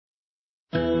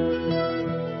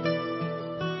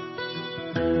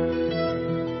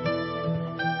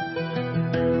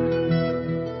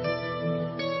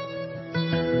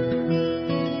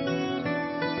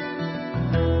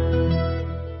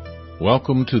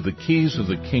Welcome to the Keys of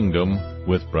the Kingdom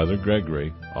with Brother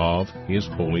Gregory of His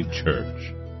Holy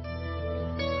Church.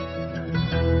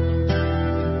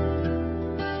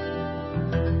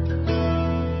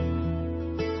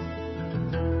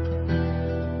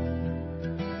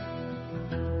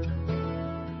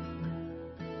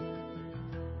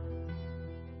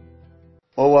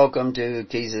 Well, welcome to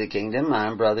Keys of the Kingdom.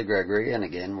 I'm Brother Gregory, and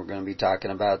again, we're going to be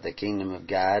talking about the Kingdom of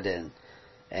God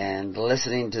and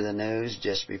listening to the news.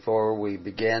 Just before we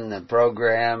begin the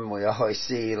program, we always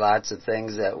see lots of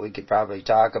things that we could probably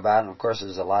talk about, and of course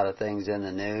there's a lot of things in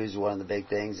the news. One of the big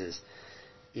things is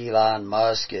Elon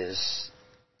Musk is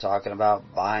talking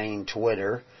about buying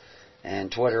Twitter, and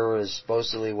Twitter was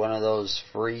supposedly one of those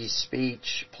free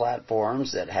speech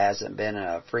platforms that hasn't been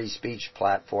a free speech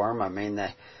platform. I mean,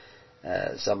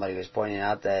 somebody was pointing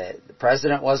out that the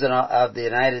president of the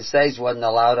United States wasn't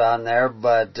allowed on there,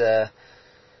 but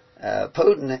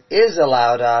Putin is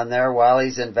allowed on there while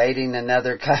he's invading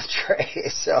another country.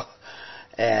 So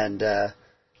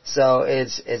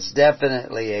it's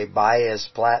definitely a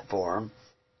biased platform.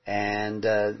 And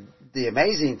the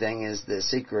amazing thing is the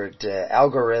secret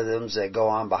algorithms that go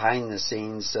on behind the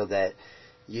scenes, so that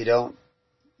you don't,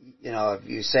 if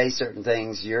you say certain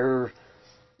things, your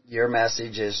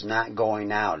message is not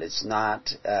going out. It's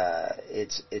not,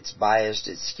 it's biased,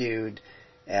 it's skewed,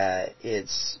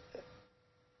 it's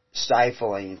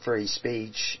stifling free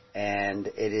speech, and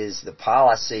it is the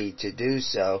policy to do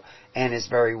so, and it's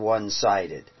very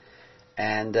one-sided.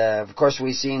 And, of course,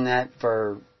 we've seen that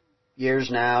for years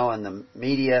now in the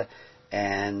media,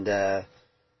 and,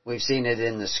 we've seen it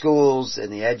in the schools,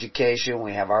 in the education.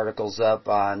 We have articles up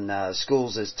on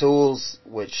schools as tools,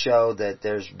 which show that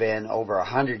there's been over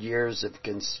 100 years of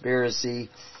conspiracy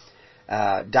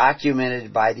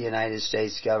documented by the United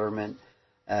States government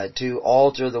to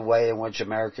alter the way in which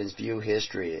Americans view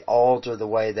history, alter the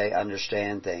way they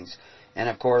understand things. And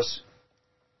of course,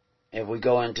 if we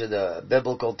go into the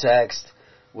biblical text,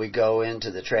 we go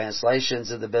into the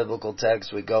translations of the biblical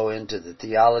text, we go into the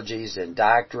theologies and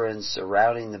doctrines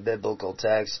surrounding the biblical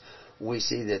text, we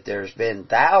see that there's been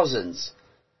thousands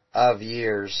of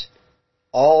years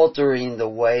altering the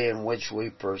way in which we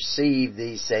perceive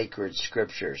these sacred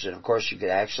scriptures. And of course, you could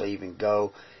actually even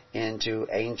go into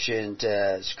ancient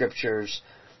scriptures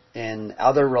in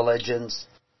other religions,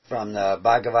 from the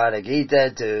Bhagavad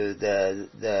Gita to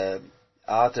the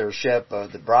authorship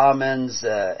of the Brahmins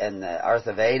and the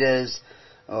Artha Vedas,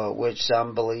 which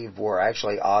some believe were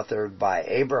actually authored by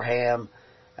Abraham,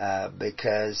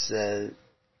 because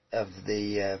of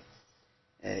the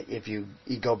if you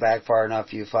go back far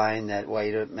enough, you find that,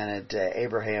 wait a minute,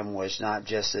 Abraham was not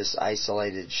just this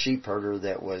isolated sheep herder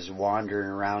that was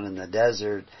wandering around in the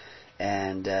desert,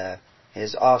 and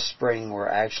his offspring were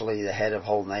actually the head of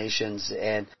whole nations.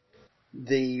 And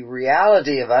the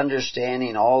reality of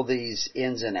understanding all these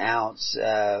ins and outs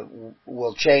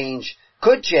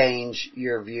could change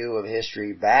your view of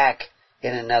history back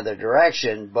in another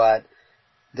direction, but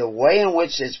the way in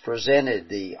which it's presented,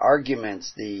 the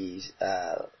arguments, the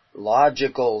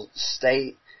logical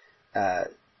status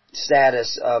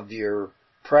of your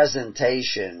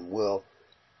presentation will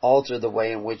alter the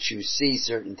way in which you see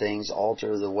certain things,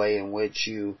 alter the way in which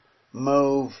you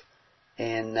move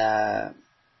in a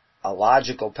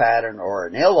logical pattern or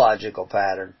an illogical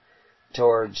pattern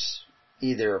towards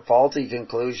either faulty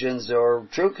conclusions or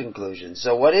true conclusions.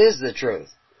 So what is the truth?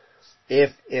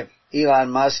 If Elon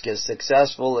Musk is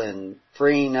successful in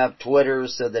freeing up Twitter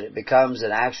so that it becomes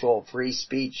an actual free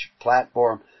speech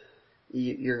platform,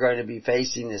 you're going to be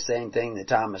facing the same thing that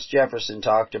Thomas Jefferson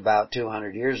talked about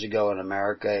 200 years ago in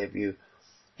America.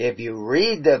 If you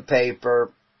read the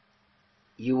paper,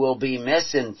 you will be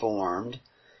misinformed.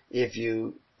 If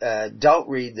you don't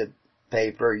read the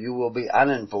paper, you will be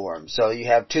uninformed. So you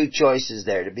have two choices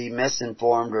there, to be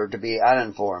misinformed or to be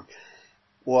uninformed.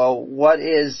 Well, what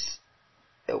is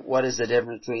the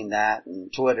difference between that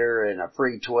and Twitter and a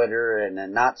free Twitter and a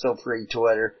not so free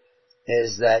Twitter?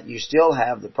 Is that you still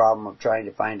have the problem of trying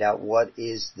to find out what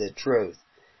is the truth.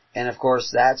 And of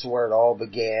course, that's where it all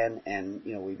began. And,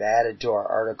 we've added to our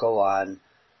article on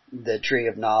the tree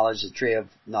of knowledge, the tree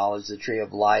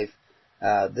of life.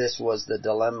 This was the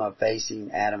dilemma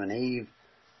facing Adam and Eve.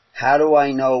 How do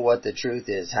I know what the truth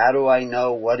is? How do I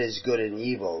know what is good and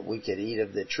evil? We can eat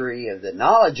of the tree of the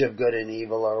knowledge of good and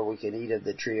evil, or we can eat of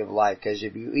the tree of life. Because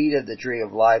if you eat of the tree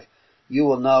of life, you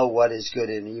will know what is good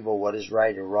and evil, what is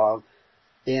right and wrong,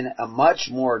 in a much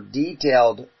more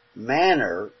detailed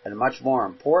manner, and a much more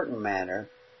important manner,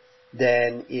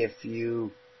 than if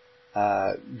you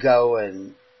go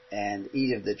and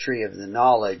eat of the tree of the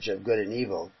knowledge of good and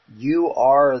evil. You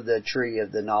are the tree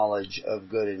of the knowledge of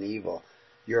good and evil.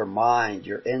 Your mind,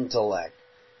 your intellect.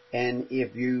 And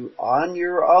if you, on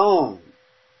your own,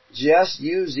 just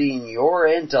using your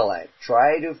intellect,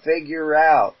 try to figure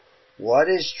out what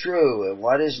is true and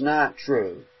what is not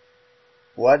true,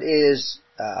 what is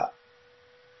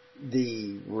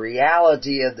the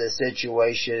reality of the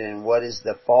situation and what is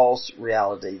the false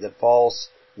reality, the false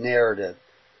narrative,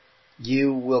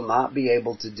 you will not be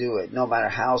able to do it, no matter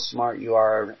how smart you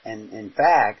are. And in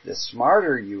fact, the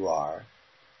smarter you are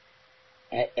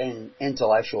in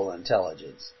intellectual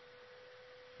intelligence,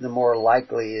 the more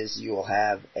likely is you will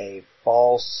have a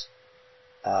false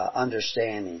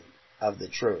understanding of the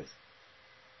truth.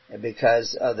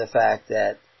 Because of the fact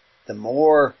that the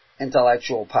more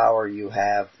intellectual power you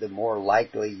have, the more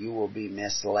likely you will be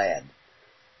misled.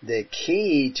 The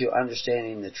key to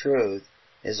understanding the truth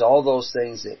is all those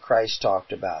things that Christ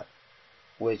talked about,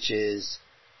 which is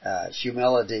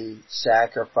humility,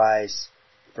 sacrifice,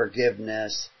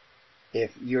 forgiveness.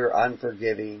 If you're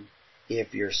unforgiving,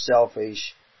 if you're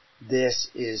selfish, this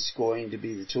is going to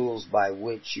be the tools by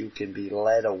which you can be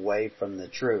led away from the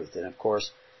truth. And of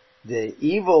course, the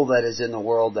evil that is in the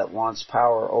world that wants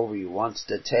power over you, wants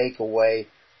to take away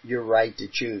your right to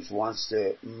choose, wants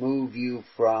to move you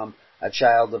from a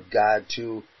child of God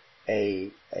to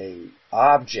a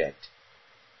object,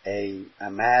 a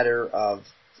matter of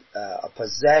a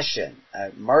possession, a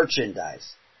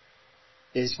merchandise,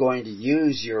 is going to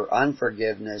use your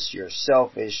unforgiveness, your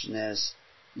selfishness,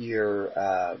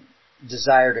 your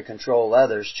desire to control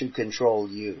others to control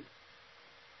you.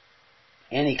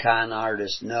 Any con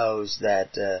artist knows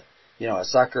that, a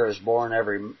sucker is born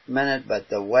every minute, but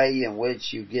the way in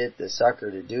which you get the sucker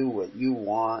to do what you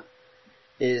want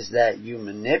is that you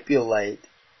manipulate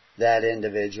that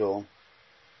individual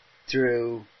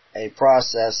through a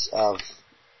process of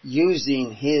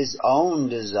using his own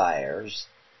desires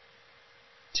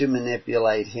to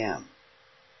manipulate him.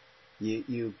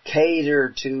 You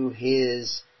cater to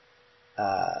his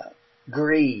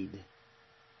greed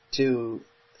to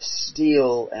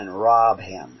steal and rob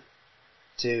him,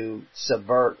 to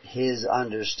subvert his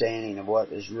understanding of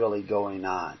what is really going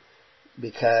on.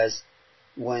 Because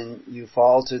when you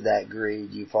fall to that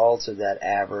greed, you fall to that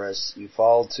avarice, you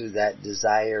fall to that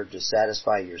desire to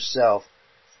satisfy yourself,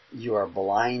 you are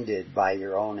blinded by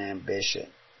your own ambition.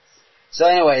 So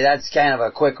anyway, that's kind of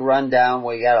a quick rundown.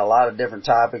 We got a lot of different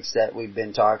topics that we've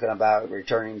been talking about,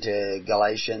 returning to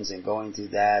Galatians and going through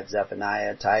that,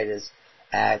 Zephaniah, Titus,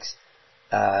 Acts.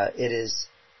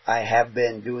 I have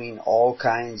been doing all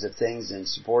kinds of things and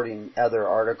supporting other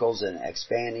articles and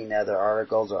expanding other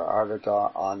articles. Our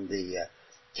article on the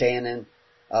canon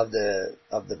of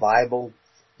the Bible.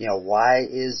 Why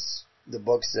is the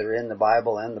books that are in the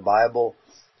Bible?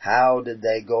 How did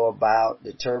they go about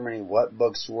determining what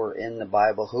books were in the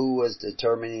Bible? Who was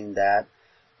determining that?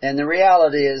 And the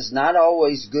reality is, not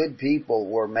always good people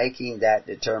were making that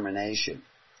determination.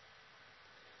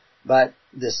 But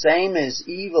the same as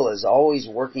evil is always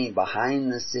working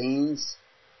behind the scenes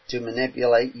to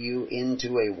manipulate you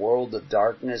into a world of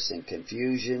darkness and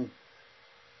confusion,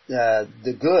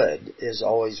 the good is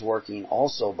always working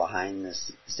also behind the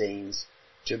scenes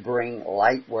to bring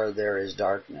light where there is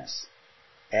darkness.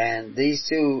 And these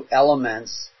two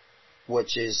elements,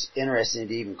 which is interesting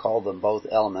to even call them both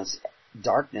elements,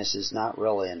 darkness is not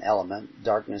really an element.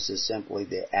 Darkness is simply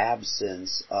the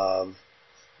absence of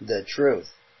the truth.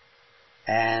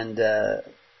 And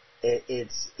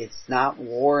it's not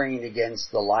warring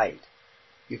against the light.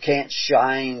 You can't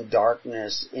shine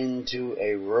darkness into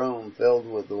a room filled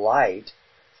with light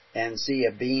and see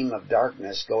a beam of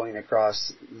darkness going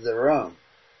across the room.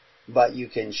 But you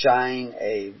can shine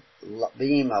a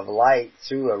beam of light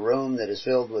through a room that is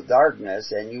filled with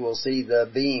darkness, and you will see the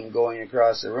beam going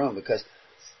across the room, because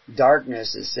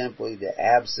darkness is simply the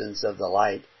absence of the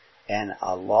light, and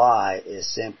a lie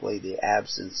is simply the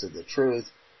absence of the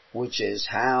truth, which is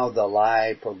how the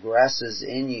lie progresses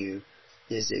in you,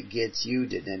 is it gets you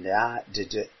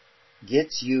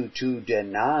to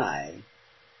deny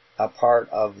a part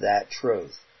of that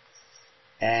truth.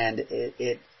 And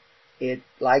it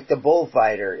like the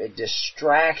bullfighter, it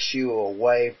distracts you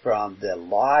away from the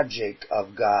logic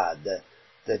of God,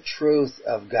 the truth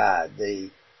of God,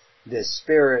 the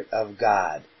Spirit of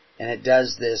God. And it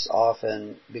does this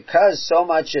often because so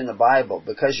much in the Bible,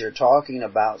 because you're talking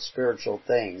about spiritual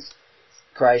things.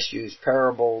 Christ used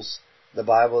parables, the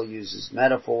Bible uses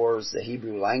metaphors, the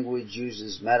Hebrew language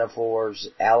uses metaphors,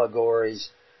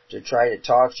 allegories, to try to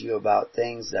talk to you about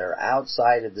things that are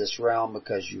outside of this realm,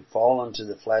 because you fall into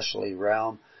the fleshly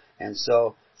realm, and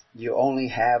so you only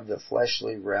have the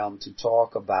fleshly realm to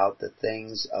talk about the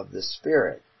things of the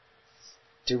Spirit.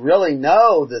 to really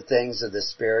know the things of the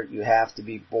Spirit, you have to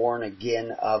be born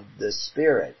again of the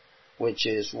Spirit, which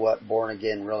is what born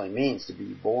again really means, to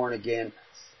be born again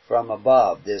from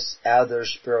above, this other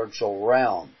spiritual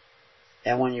realm.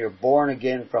 And when you're born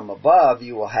again from above,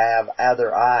 you will have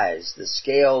other eyes. The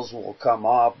scales will come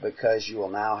off because you will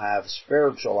now have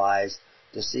spiritual eyes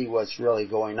to see what's really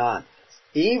going on.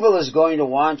 Evil is going to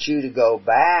want you to go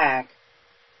back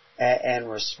and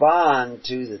respond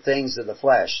to the things of the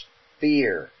flesh.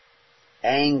 Fear,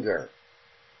 anger,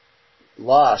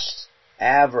 lust,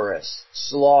 avarice,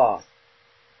 sloth,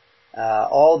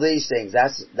 all these things.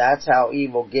 That's how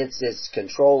evil gets its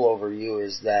control over you,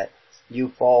 is that you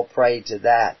fall prey to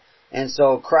that. And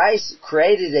so Christ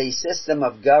created a system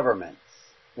of government,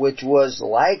 which was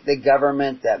like the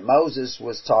government that Moses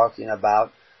was talking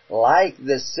about, like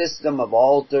the system of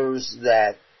altars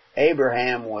that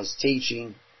Abraham was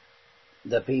teaching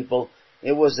the people.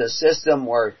 It was a system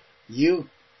where you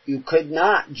could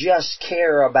not just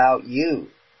care about you.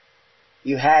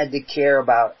 You had to care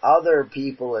about other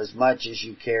people as much as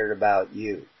you cared about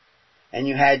you. And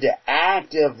you had to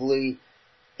actively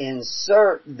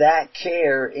insert that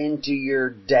care into your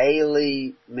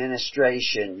daily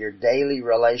ministration, your daily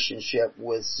relationship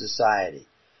with society.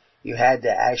 You had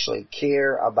to actually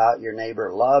care about your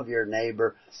neighbor, love your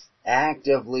neighbor,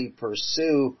 actively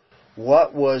pursue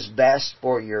what was best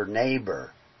for your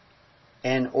neighbor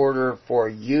in order for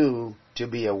you to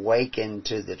be awakened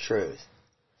to the truth.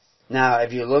 Now,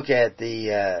 if you look at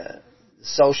the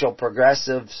social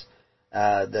progressives,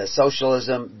 the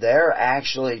socialism, they're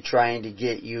actually trying to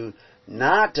get you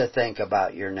not to think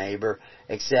about your neighbor,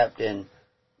 except in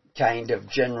kind of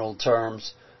general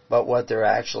terms, but what they're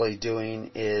actually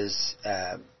doing is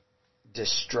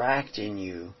distracting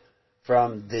you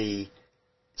from the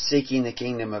seeking the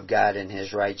kingdom of God and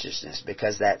His righteousness,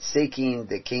 because that seeking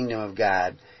the kingdom of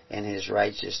God and His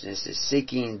righteousness is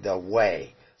seeking the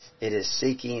way. It is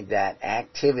seeking that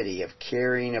activity of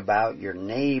caring about your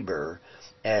neighbor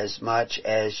as much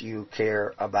as you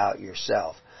care about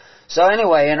yourself. So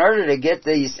anyway, in order to get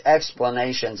these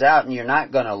explanations out, and you're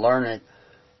not going to learn it,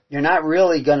 you're not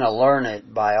really going to learn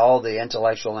it by all the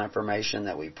intellectual information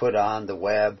that we put on the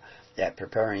web at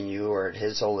Preparing You or at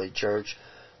His Holy Church.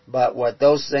 But what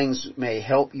those things may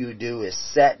help you do is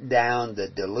set down the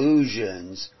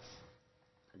delusions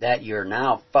that you're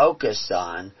now focused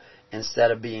on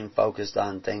instead of being focused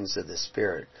on things of the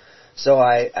Spirit. So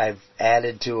I've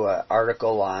added to an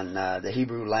article on the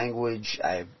Hebrew language.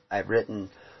 I've written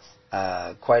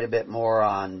quite a bit more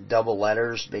on double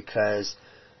letters, because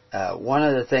one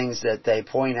of the things that they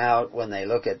point out when they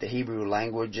look at the Hebrew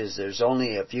language is there's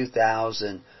only a few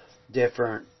thousand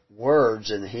different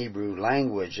words in the Hebrew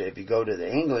language. If you go to the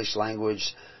English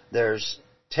language, there's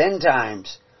 10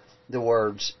 times the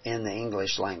words in the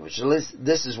English language.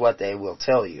 This is what they will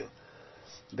tell you,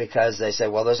 because they say,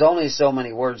 well, there's only so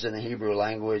many words in the Hebrew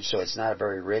language, so it's not a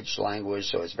very rich language,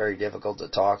 so it's very difficult to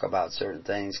talk about certain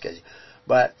things.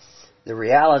 But the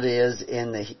reality is,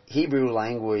 in the Hebrew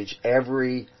language,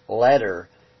 every letter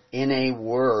in a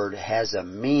word has a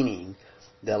meaning.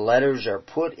 The letters are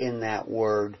put in that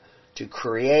word to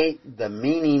create the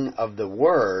meaning of the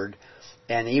word.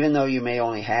 And even though you may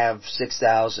only have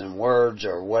 6,000 words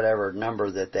or whatever number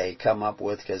that they come up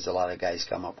with, because a lot of guys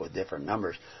come up with different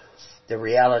numbers, the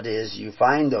reality is you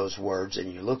find those words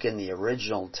and you look in the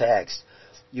original text,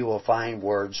 you will find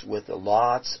words with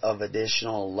lots of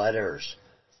additional letters.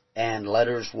 And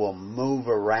letters will move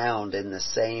around in the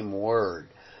same word.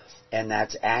 And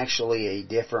that's actually a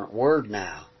different word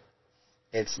now.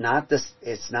 It's not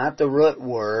the root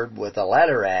word with a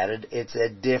letter added. It's a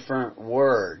different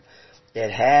word.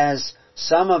 It has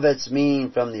some of its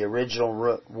meaning from the original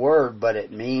root word, but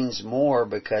it means more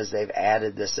because they've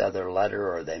added this other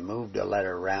letter, or they moved a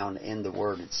letter around in the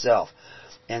word itself.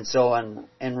 And so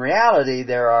in reality,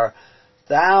 there are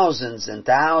thousands and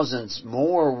thousands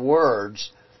more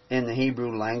words in the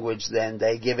Hebrew language than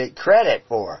they give it credit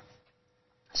for.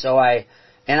 So I've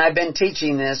been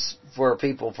teaching this for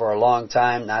people for a long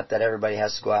time. Not that everybody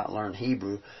has to go out and learn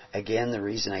Hebrew. Again, the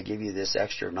reason I give you this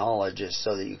extra knowledge is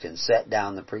so that you can set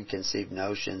down the preconceived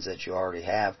notions that you already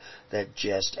have that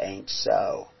just ain't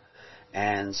so.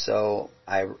 And so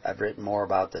I've written more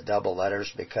about the double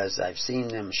letters because I've seen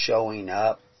them showing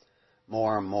up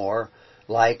more and more,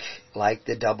 like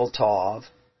the double tav.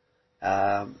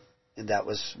 That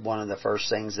was one of the first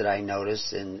things that I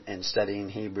noticed in studying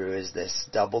Hebrew, is this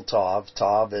double tav.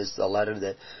 Tav is the letter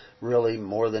that really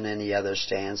more than any other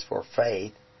stands for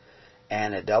faith.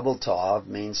 And a double tav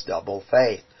means double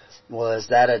faith. Well, is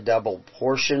that a double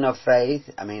portion of faith?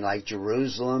 I mean, like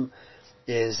Jerusalem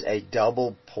is a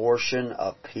double portion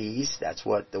of peace. That's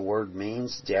what the word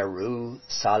means,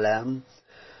 Jerusalem.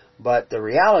 But the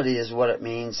reality is what it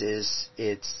means is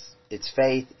it's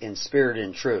faith in spirit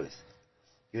and truth.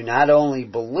 You not only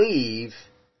believe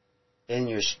in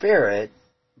your spirit,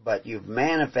 but you've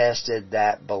manifested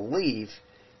that belief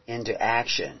into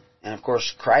action. And of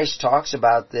course, Christ talks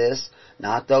about this,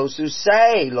 not those who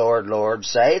say, Lord, Lord,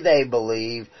 say they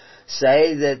believe,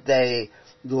 say that they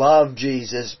love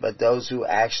Jesus, but those who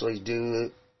actually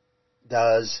doeth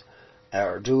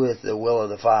the will of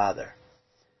the Father.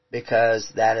 Because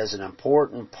that is an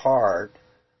important part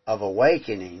of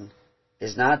awakening,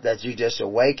 is not that you just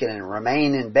awaken and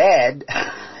remain in bed,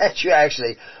 that you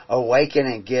actually awaken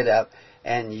and get up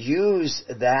and use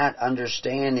that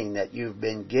understanding that you've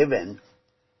been given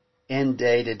in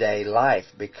day-to-day life,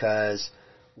 because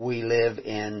we live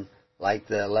in, like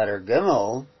the letter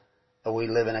Gimel, we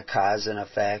live in a cause and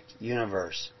effect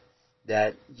universe.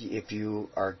 That if you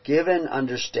are given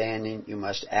understanding, you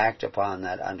must act upon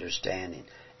that understanding.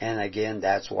 And again,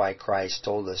 that's why Christ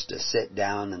told us to sit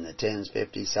down in the tens,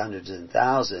 fifties, hundreds, and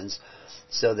thousands,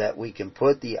 so that we can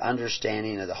put the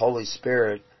understanding of the Holy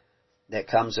Spirit that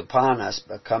comes upon us,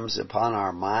 but comes upon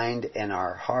our mind and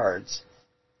our hearts,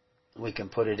 we can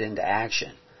put it into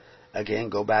action. Again,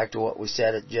 go back to what we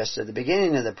said just at the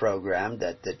beginning of the program,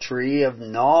 that the tree of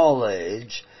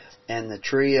knowledge and the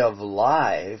tree of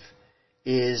life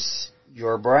is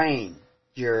your brain,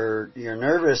 your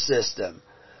nervous system.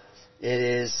 It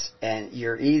is, and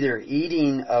you're either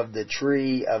eating of the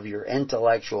tree of your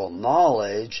intellectual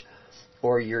knowledge,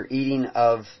 or you're eating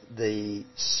of the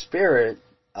spirit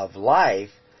of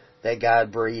life that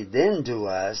God breathed into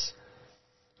us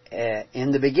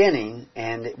in the beginning.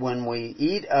 And when we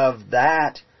eat of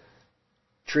that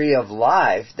tree of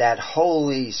life, that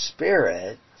Holy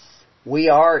Spirit, we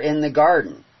are in the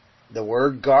garden. The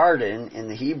word garden in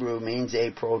the Hebrew means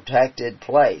a protected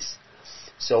place.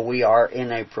 So we are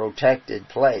in a protected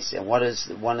place. And what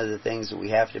is one of the things that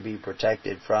we have to be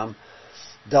protected from?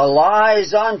 The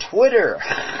lies on Twitter,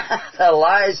 the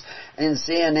lies in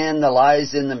CNN, the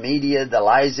lies in the media, the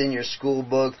lies in your school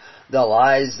book, the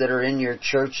lies that are in your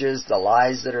churches, the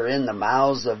lies that are in the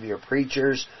mouths of your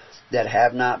preachers that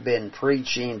have not been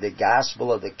preaching the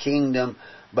gospel of the kingdom,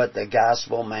 but the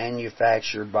gospel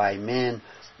manufactured by men,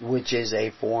 which is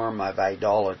a form of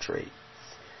idolatry.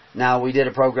 Now, we did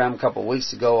a program a couple of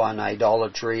weeks ago on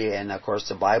idolatry, and of course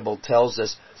the Bible tells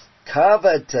us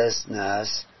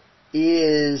covetousness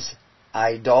is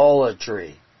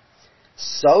idolatry.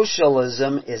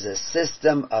 Socialism is a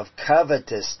system of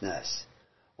covetousness,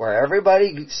 where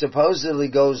everybody supposedly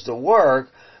goes to work,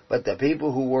 but the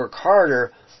people who work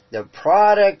harder, the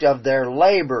product of their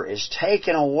labor is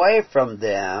taken away from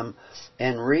them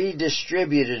and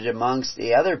redistributed amongst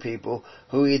the other people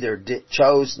who either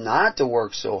chose not to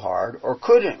work so hard or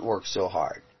couldn't work so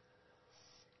hard.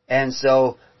 And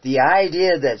so the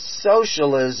idea that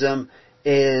socialism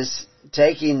is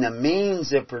taking the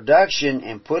means of production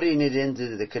and putting it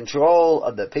into the control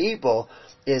of the people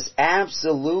is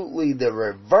absolutely the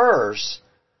reverse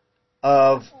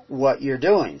of what you're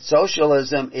doing.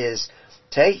 Socialism is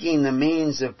taking the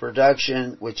means of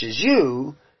production, which is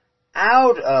you,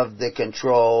 out of the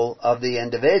control of the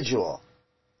individual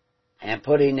and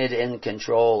putting it in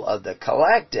control of the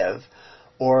collective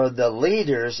or the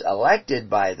leaders elected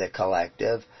by the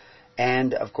collective.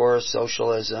 And of course,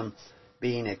 socialism,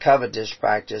 being a covetous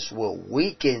practice, will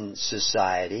weaken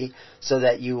society so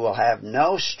that you will have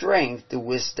no strength to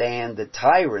withstand the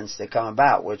tyrants that come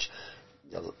about, which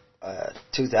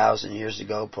 2,000 years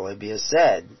ago Polybius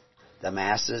said, the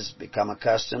masses become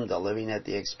accustomed to living at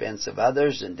the expense of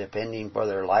others and depending for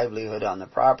their livelihood on the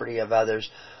property of others,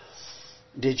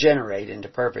 degenerate into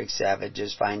perfect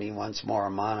savages, finding once more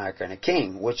a monarch and a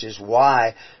king, which is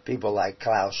why people like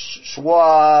Klaus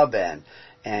Schwab and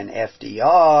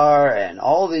FDR and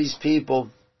all these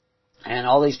people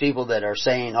that are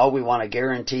saying, oh, we want a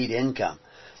guaranteed income,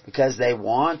 because they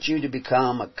want you to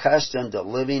become accustomed to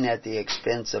living at the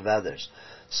expense of others.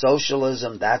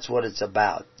 Socialism, that's what it's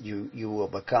about. You will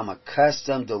become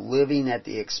accustomed to living at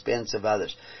the expense of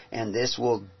others. And this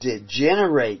will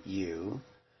degenerate you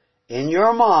in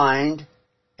your mind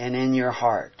and in your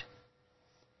heart.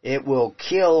 It will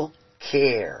kill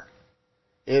care.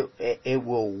 It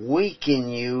will weaken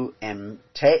you and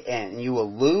you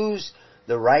will lose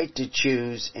the right to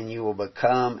choose, and you will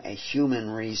become a human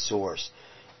resource,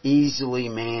 easily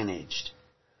managed.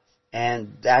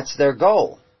 And that's their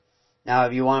goal. Now,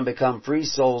 if you want to become free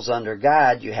souls under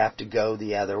God, you have to go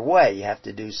the other way. You have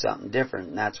to do something different,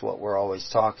 and that's what we're always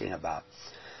talking about.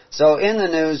 So in the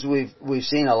news, we've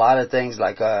seen a lot of things,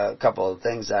 like a couple of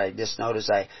things I just noticed.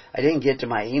 I didn't get to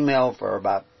my email for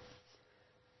about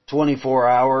 24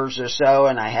 hours or so,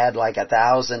 and I had like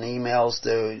 1,000 emails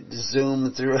to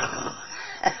zoom through.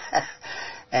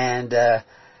 And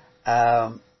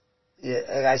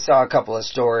I saw a couple of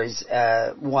stories.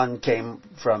 One came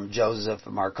from Joseph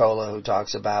Marcola, who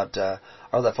talks about are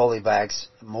the fully vaxxed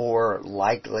more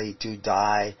likely to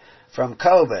die from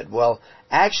COVID? Well,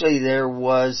 actually, there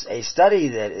was a study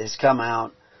that has come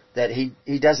out that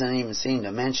he doesn't even seem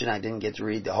to mention. I didn't get to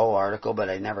read the whole article, but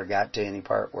I never got to any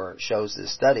part where it shows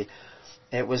this study.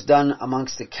 It was done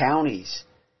amongst the counties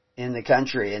in the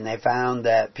country, and they found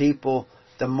that people,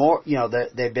 the more,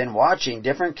 they've been watching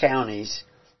different counties.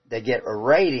 They get a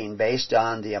rating based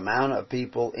on the amount of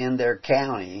people in their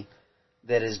county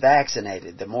that is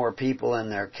vaccinated. The more people in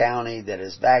their county that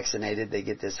is vaccinated, they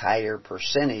get this higher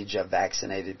percentage of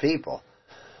vaccinated people.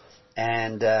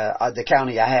 And the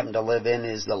county I happen to live in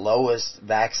is the lowest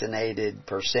vaccinated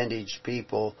percentage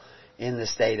people in the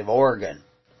state of Oregon.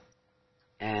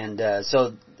 And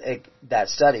so that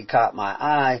study caught my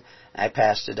eye. I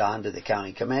passed it on to the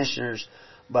county commissioners.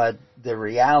 But the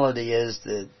reality is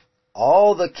that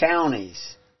all the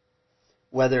counties,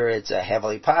 whether it's a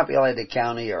heavily populated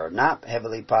county or a not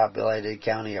heavily populated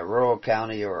county, a rural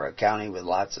county or a county with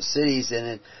lots of cities in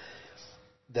it,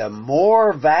 the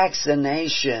more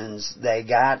vaccinations they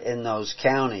got in those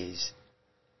counties,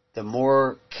 the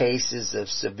more cases of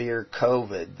severe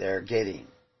COVID they're getting.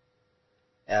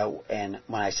 And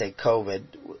when I say COVID,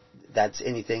 that's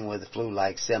anything with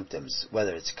flu-like symptoms,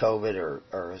 whether it's COVID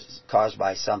or caused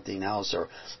by something else, or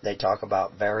they talk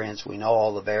about variants. We know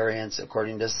all the variants,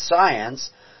 according to science,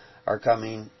 are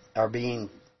being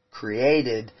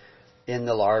created in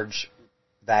the large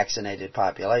vaccinated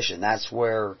population. That's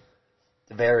where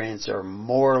the variants are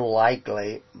more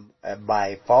likely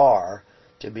by far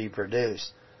to be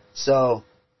produced. So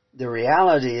the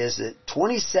reality is that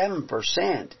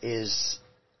 27% is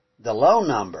the low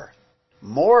number.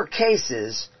 More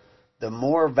cases, the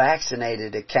more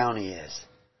vaccinated a county is.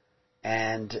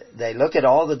 And they look at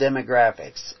all the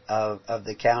demographics of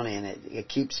the county, and it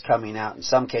keeps coming out. In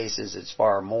some cases, it's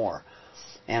far more.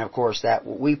 And of course,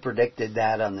 we predicted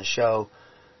that on the show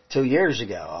 2 years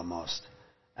ago almost,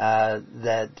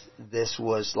 that this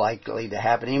was likely to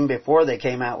happen even before they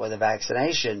came out with a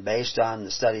vaccination based on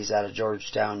the studies out of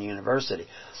Georgetown University,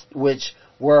 which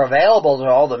were available to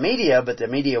all the media, but the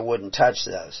media wouldn't touch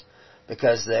those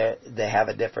because they have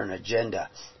a different agenda.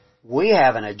 We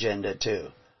have an agenda too.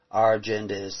 Our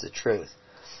agenda is the truth.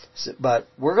 But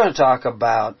we're going to talk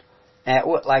about,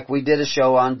 like we did a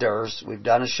show on DERS, we've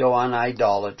done a show on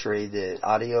idolatry. The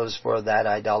audios for that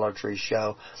idolatry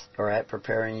show are at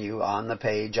Preparing You on the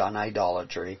page on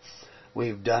idolatry.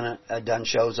 We've done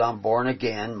shows on born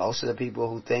again. Most of the people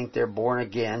who think they're born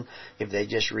again, if they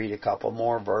just read a couple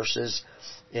more verses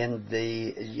in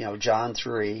the John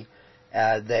 3,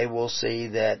 they will see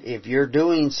that if you're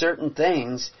doing certain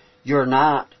things, you're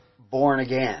not born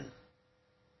again.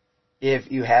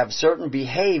 If you have certain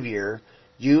behavior,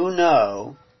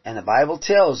 and the Bible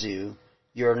tells you,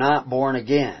 you're not born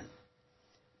again.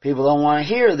 People don't want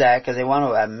to hear that because they want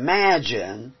to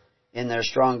imagine in their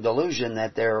strong delusion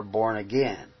that they're born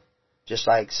again. Just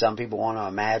like some people want to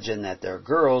imagine that they're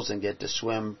girls and get to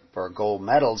swim for gold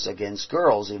medals against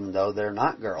girls, even though they're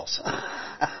not girls.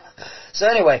 So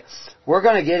anyway, we're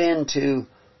going to get into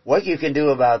what you can do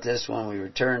about this when we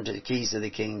return to the Keys of the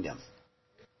Kingdom.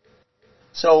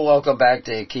 So welcome back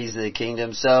to Keys of the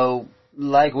Kingdom. So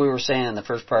like we were saying in the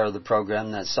first part of the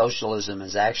program, that socialism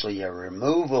is actually a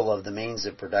removal of the means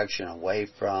of production away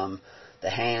from the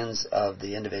hands of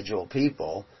the individual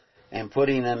people and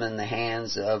putting them in the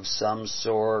hands of some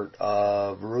sort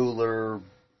of ruler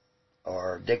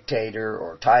or dictator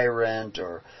or tyrant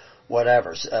or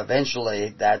whatever. So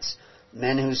eventually, that's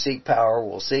men who seek power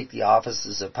will seek the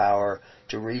offices of power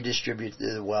to redistribute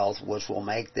the wealth, which will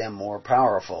make them more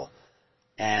powerful.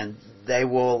 And they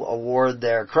will award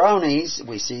their cronies.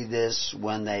 We see this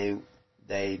when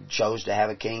they chose to have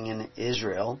a king in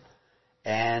Israel.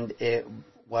 And a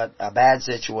bad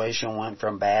situation went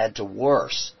from bad to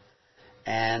worse.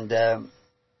 And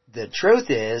the truth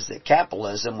is that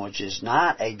capitalism, which is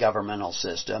not a governmental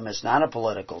system, it's not a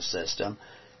political system,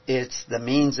 it's the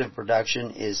means of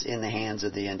production is in the hands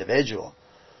of the individual.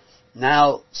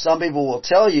 Now, some people will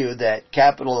tell you that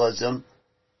capitalism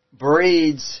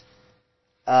breeds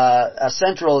a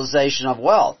centralization of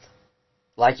wealth,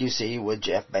 like you see with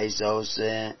Jeff Bezos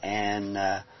and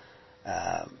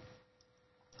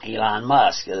Elon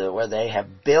Musk, where they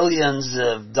have billions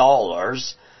of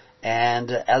dollars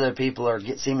and other people are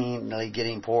seemingly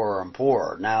getting poorer and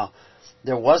poorer. Now,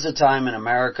 there was a time in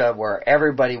America where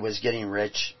everybody was getting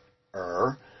richer.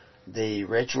 The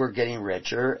rich were getting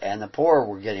richer, and the poor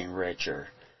were getting richer.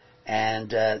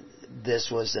 And this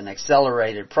was an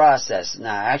accelerated process.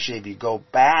 Now, actually, if you go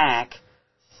back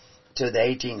to the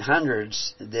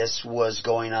 1800s, this was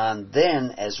going on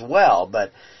then as well.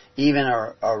 But even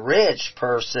a rich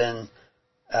person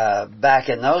back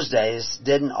in those days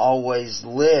didn't always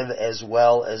live as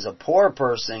well as a poor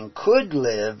person could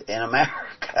live in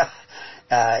America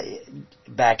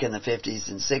back in the 50s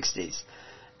and 60s.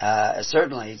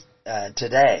 Certainly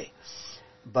today.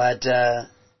 But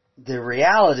the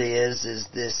reality is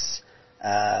this,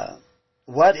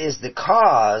 what is the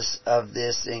cause of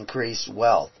this increased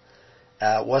wealth?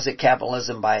 Was it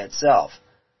capitalism by itself?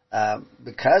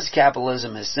 Because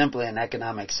capitalism is simply an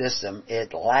economic system,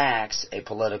 it lacks a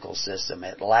political system.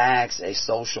 It lacks a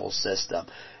social system.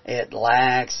 It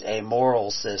lacks a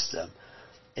moral system.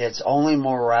 Its only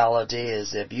morality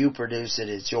is if you produce it,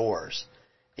 it's yours.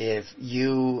 If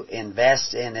you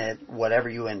invest in it, whatever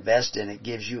you invest in, it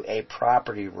gives you a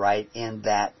property right in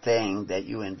that thing that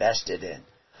you invested in.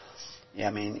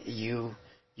 I mean, you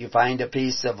find a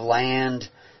piece of land,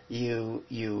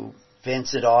 you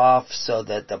fence it off so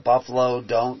that the buffalo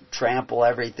don't trample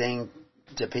everything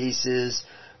to pieces.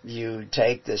 You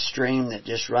take the stream that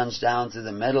just runs down through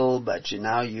the middle, but you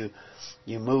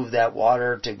move that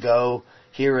water to go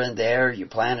here and there. You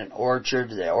plant an orchard,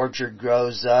 the orchard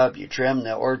grows up, you trim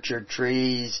the orchard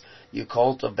trees, you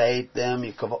cultivate them,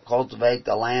 you cultivate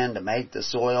the land to make the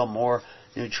soil more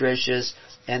nutritious,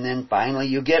 and then finally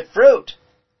you get fruit.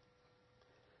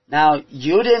 Now,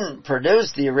 you didn't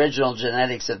produce the original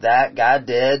genetics of that. God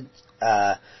did.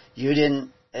 You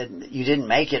didn't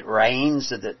make it rain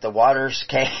so that the waters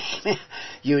came.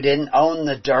 You didn't own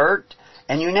the dirt,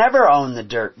 and you never own the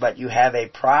dirt, but you have a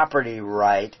property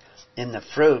right in the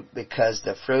fruit because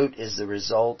the fruit is the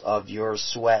result of your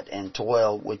sweat and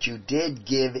toil, which you did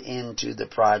give into the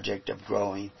project of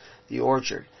growing the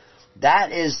orchard.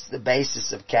 That is the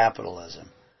basis of capitalism.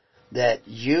 That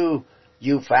you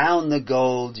found the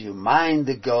gold, you mined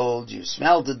the gold, you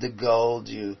smelted the gold,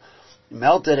 you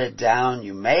melted it down,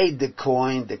 you made the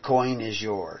coin is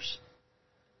yours.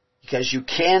 Because you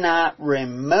cannot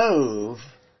remove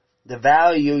the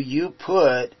value you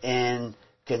put in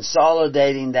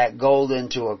consolidating that gold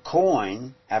into a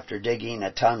coin after digging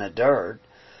a ton of dirt.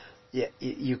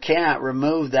 You cannot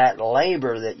remove that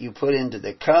labor that you put into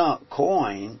the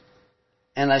coin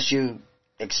unless you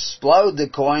explode the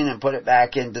coin and put it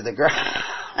back into the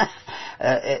ground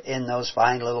in those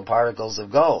fine little particles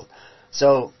of gold.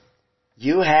 So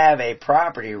you have a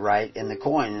property right in the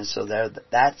coin, and so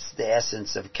that's the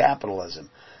essence of capitalism.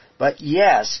 But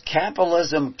yes,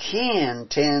 capitalism can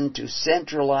tend to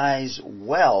centralize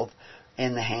wealth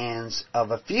in the hands of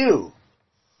a few,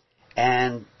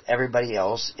 and everybody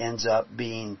else ends up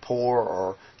being poor,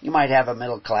 or you might have a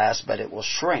middle class, but it will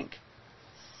shrink.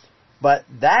 But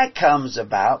that comes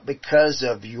about because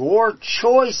of your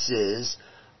choices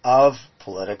of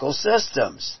political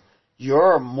systems,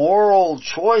 your moral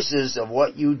choices of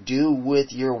what you do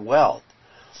with your wealth,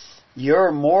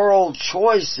 your moral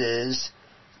choices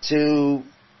to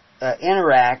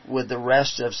interact with the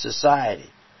rest of society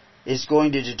is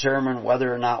going to determine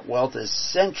whether or not wealth is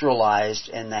centralized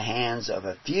in the hands of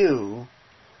a few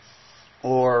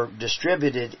or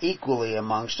distributed equally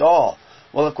amongst all.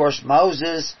 Well, of course,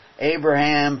 Moses,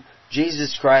 Abraham,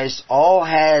 Jesus Christ all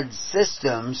had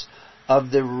systems of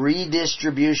the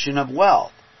redistribution of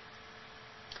wealth.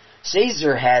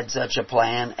 Caesar had such a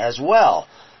plan as well.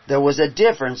 There was a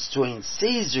difference between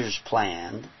Caesar's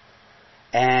plan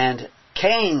and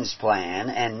Cain's plan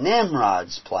and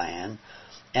Nimrod's plan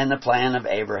and the plan of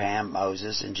Abraham,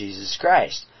 Moses, and Jesus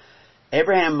Christ.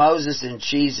 Abraham, Moses, and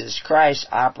Jesus Christ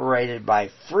operated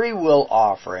by free will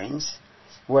offerings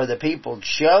where the people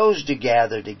chose to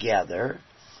gather together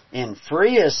in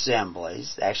free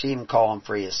assemblies. They actually even call them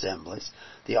free assemblies.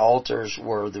 The altars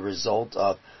were the result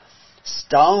of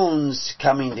stones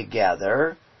coming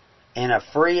together in a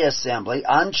free assembly,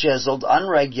 unchiseled,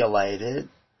 unregulated,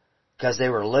 because they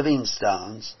were living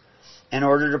stones, in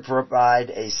order to provide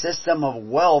a system of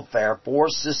welfare for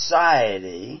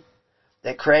society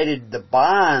that created the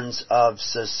bonds of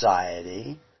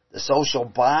society, the social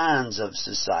bonds of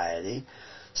society,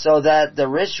 so that the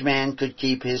rich man could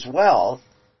keep his wealth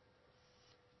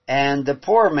and the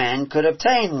poor man could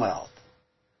obtain wealth,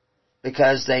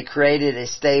 because they created a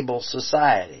stable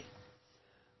society.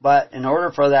 But in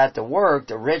order for that to work,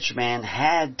 the rich man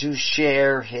had to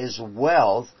share his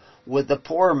wealth with the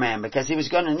poor man, because he was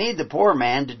going to need the poor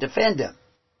man to defend him,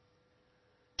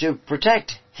 to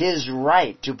protect his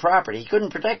right to property. He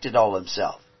couldn't protect it all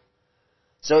himself.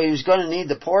 So he was going to need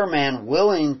the poor man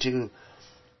willing to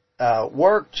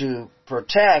work to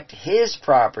protect his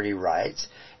property rights,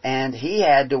 and he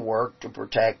had to work to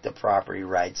protect the property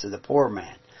rights of the poor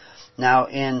man. Now,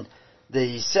 in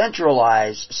the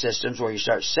centralized systems where you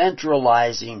start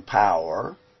centralizing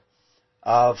power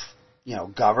of,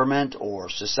 government or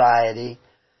society,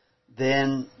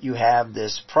 then you have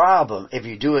this problem. If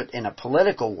you do it in a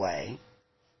political way,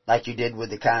 like you did with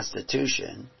the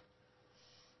Constitution,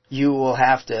 you will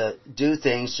have to do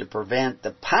things to prevent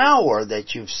the power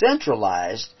that you've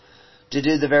centralized to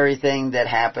do the very thing that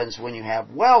happens when you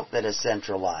have wealth that is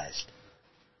centralized,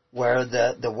 where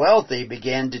the wealthy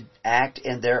begin to act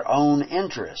in their own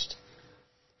interest.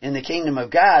 In the kingdom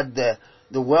of God,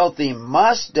 the wealthy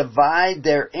must divide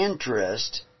their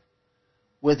interest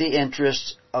with the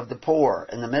interest of the poor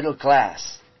and the middle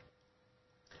class.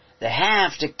 They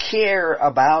have to care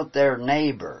about their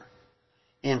neighbor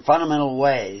in fundamental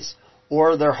ways,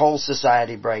 or their whole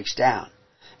society breaks down.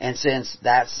 And since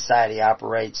that society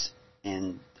operates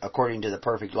according to the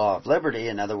perfect law of liberty,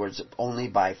 in other words, only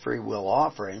by free will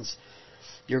offerings,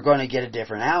 you're going to get a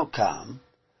different outcome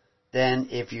than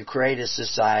if you create a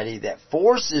society that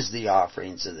forces the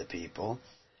offerings of the people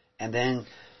and then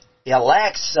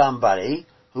elects somebody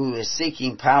who is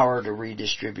seeking power to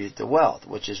redistribute the wealth,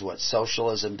 which is what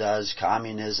socialism does,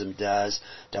 communism does,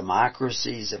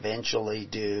 democracies eventually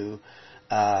do,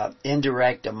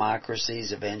 indirect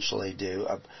democracies eventually do.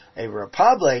 A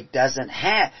republic doesn't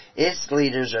have, its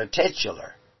leaders are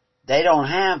titular. They don't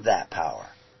have that power.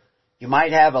 You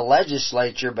might have a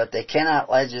legislature, but they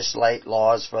cannot legislate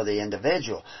laws for the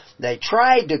individual. They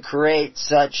tried to create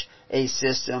such a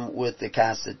system with the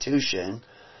Constitution,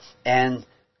 and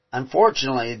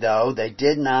unfortunately, though, they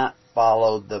did not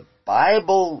follow the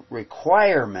Bible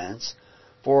requirements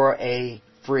for a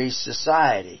free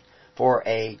society, for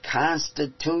a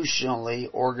constitutionally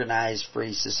organized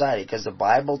free society. Because the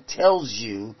Bible tells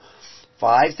you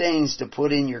 5 things to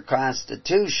put in your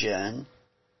Constitution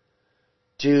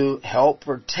to help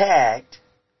protect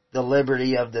the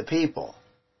liberty of the people,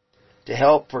 to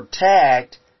help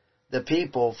protect the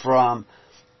people from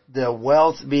the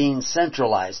wealth being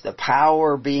centralized, the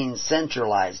power being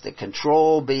centralized, the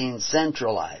control being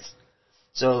centralized.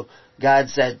 So God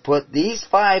said, put these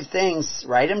 5 things,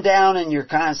 write them down in your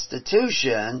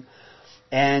Constitution,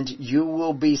 and you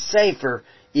will be safer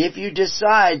if you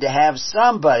decide to have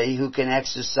somebody who can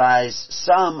exercise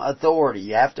some authority.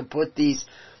 You have to put these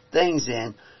things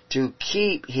in to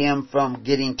keep him from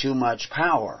getting too much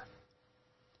power.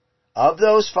 Of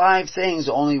those 5 things,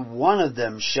 only one of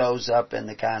them shows up in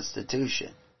the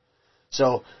Constitution.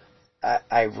 So,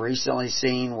 I've recently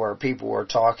seen where people were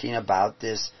talking about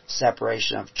this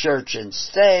separation of church and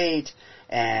state,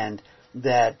 and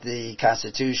that the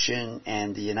Constitution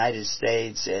and the United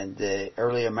States and the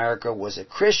early America was a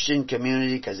Christian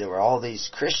community because there were all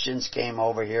these Christians came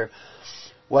over here.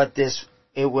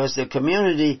 It was a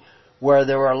community where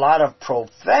there were a lot of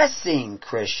professing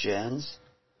Christians,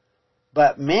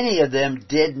 but many of them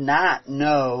did not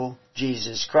know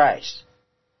Jesus Christ.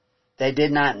 They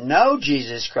did not know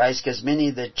Jesus Christ because many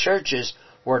of the churches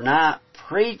were not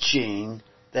preaching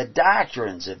the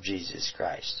doctrines of Jesus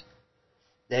Christ.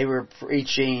 They were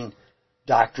preaching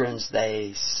doctrines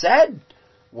they said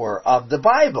were of the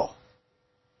Bible,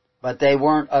 but they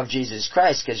weren't of Jesus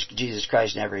Christ because Jesus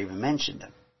Christ never even mentioned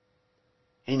them.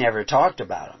 He never talked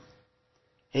about them.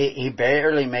 He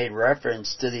barely made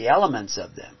reference to the elements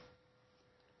of them.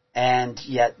 And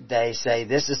yet they say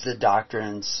this is the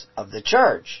doctrines of the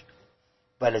church.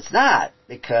 But it's not,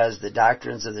 because the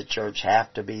doctrines of the church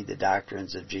have to be the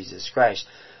doctrines of Jesus Christ.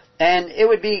 And it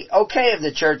would be okay if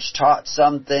the church taught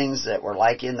some things that were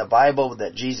like in the Bible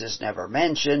that Jesus never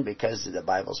mentioned, because the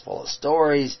Bible's full of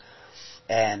stories,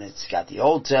 and it's got the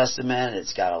Old Testament,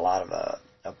 it's got a lot of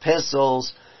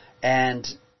epistles, and,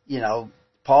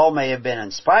 Paul may have been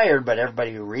inspired, but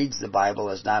everybody who reads the Bible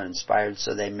is not inspired,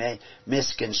 so they may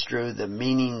misconstrue the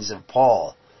meanings of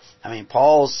Paul.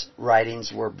 Paul's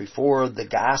writings were before the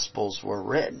Gospels were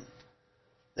written.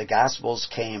 The Gospels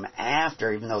came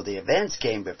after, even though the events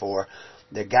came before.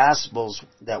 The Gospels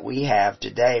that we have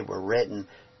today were written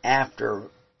after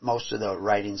most of the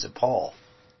writings of Paul.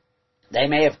 They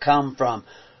may have come from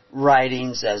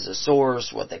writings as a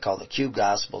source, what they call the Q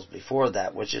Gospels before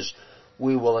that, which is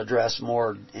we will address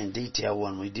more in detail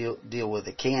when we deal with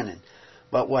the canon.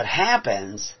 But what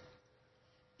happens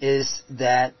is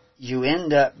that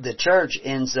the church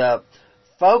ends up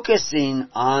focusing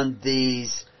on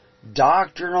these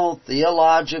doctrinal,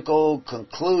 theological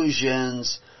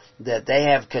conclusions that they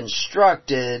have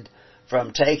constructed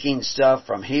from taking stuff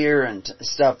from here and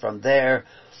stuff from there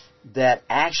that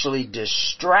actually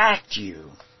distract you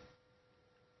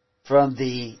from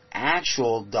the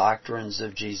actual doctrines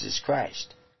of Jesus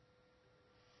Christ.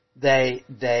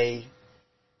 They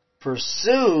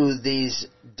pursue these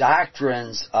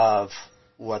doctrines of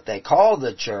what they call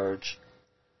the church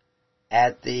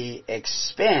at the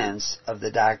expense of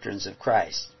the doctrines of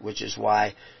Christ, which is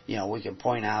why, we can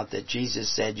point out that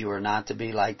Jesus said you are not to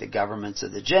be like the governments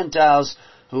of the Gentiles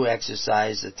who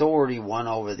exercise authority one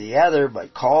over the other,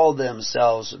 but call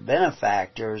themselves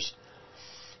benefactors,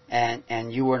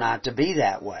 and you are not to be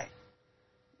that way.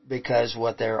 Because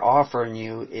what they're offering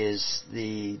you is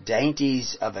the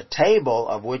dainties of a table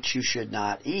of which you should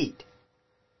not eat.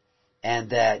 And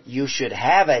that you should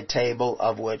have a table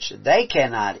of which they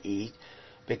cannot eat,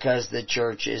 because the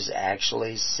church is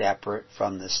actually separate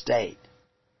from the state.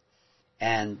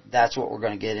 And that's what we're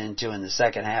going to get into in the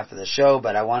second half of the show,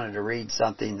 but I wanted to read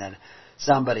something that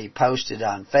somebody posted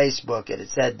on Facebook, and it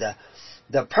said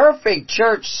the perfect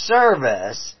church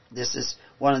service, this is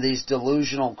one of these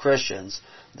delusional Christians,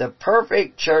 the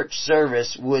perfect church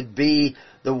service would be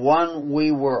the one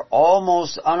we were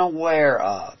almost unaware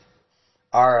of.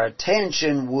 Our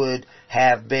attention would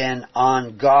have been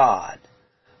on God.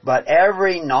 But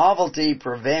every novelty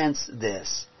prevents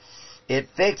this. It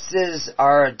fixes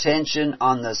our attention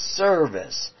on the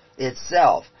service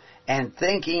itself. And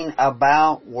thinking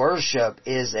about worship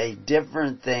is a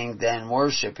different thing than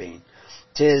worshiping.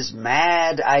 'Tis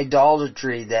mad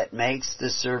idolatry that makes the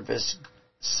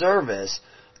service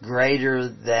greater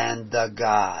than the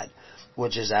God,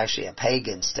 which is actually a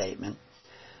pagan statement.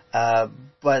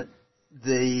 But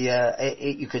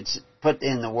you could put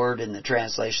in the word in the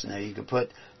translation there, you could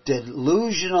put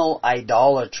delusional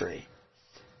idolatry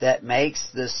that makes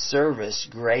the service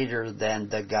greater than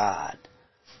the God.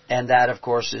 And that, of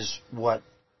course, is what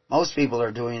most people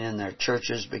are doing in their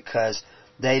churches because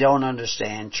they don't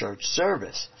understand church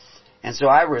service. And so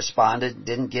I responded,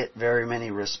 didn't get very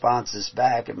many responses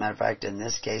back. As a matter of fact, in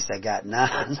this case, I got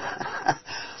none.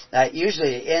 That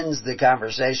usually ends the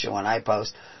conversation when I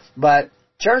post. But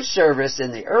church service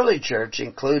in the early church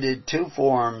included two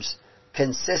forms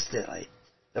consistently.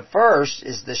 The first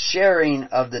is the sharing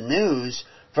of the news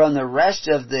from the rest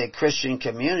of the Christian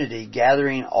community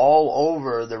gathering all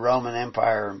over the Roman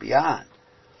Empire and beyond.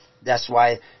 That's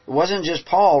why it wasn't just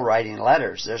Paul writing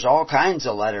letters. There's all kinds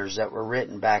of letters that were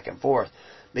written back and forth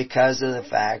because of the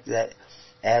fact that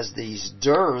as these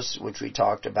dearths, which we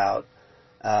talked about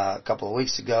a couple of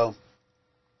weeks ago,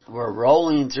 were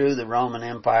rolling through the Roman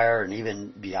Empire and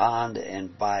even beyond,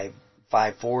 and by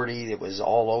 540 it was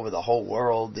all over the whole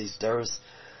world, these dearths.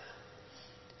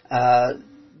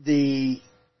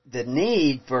 The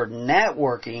need for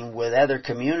networking with other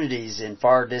communities in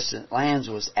far distant lands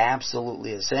was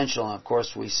absolutely essential. And of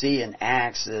course we see in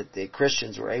Acts that the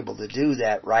Christians were able to do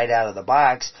that right out of the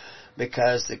box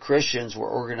because the Christians were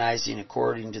organizing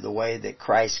according to the way that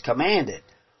Christ commanded.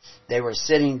 They were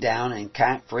sitting down in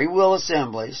free will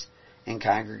assemblies in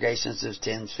congregations of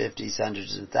tens, fifties,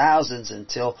 hundreds, and thousands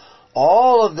until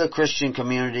all of the Christian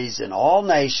communities in all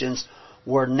nations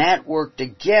were networked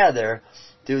together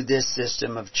through this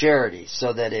system of charity,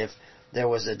 so that if there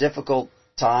was a difficult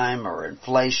time or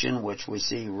inflation, which we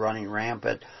see running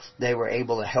rampant, they were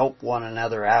able to help one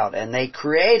another out. And they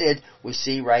created, we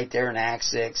see right there in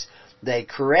Acts 6, they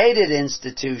created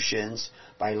institutions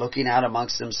by looking out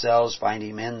amongst themselves,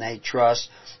 finding men they trust,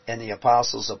 and the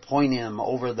apostles appointing them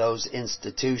over those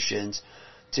institutions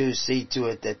to see to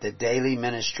it that the daily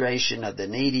ministration of the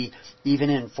needy,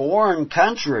 even in foreign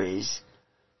countries,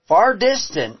 far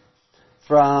distant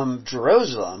from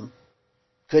Jerusalem,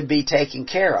 could be taken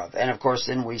care of. And of course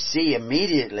then we see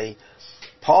immediately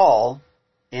Paul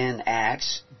in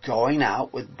Acts going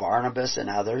out with Barnabas and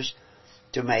others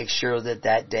to make sure that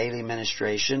that daily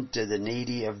ministration to the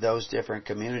needy of those different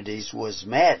communities was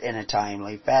met in a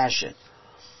timely fashion.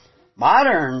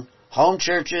 Modern home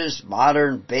churches,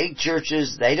 modern big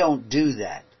churches, they don't do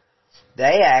that.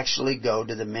 They actually go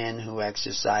to the men who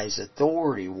exercise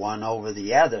authority one over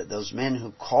the other. Those men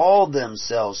who call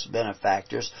themselves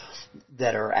benefactors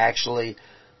that are actually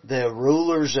the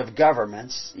rulers of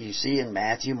governments. You see in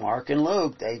Matthew, Mark, and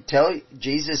Luke, they tell you,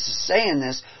 Jesus is saying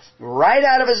this right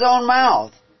out of his own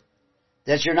mouth,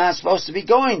 that you're not supposed to be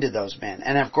going to those men.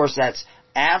 And of course that's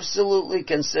absolutely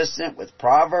consistent with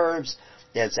Proverbs.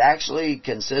 It's actually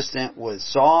consistent with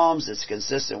Psalms. It's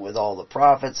consistent with all the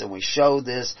prophets. And we show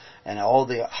this and all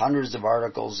the hundreds of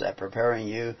articles at Preparing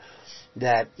You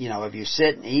that, if you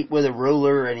sit and eat with a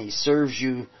ruler and he serves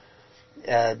you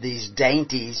these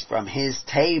dainties from his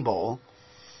table,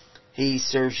 he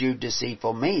serves you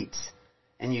deceitful meats.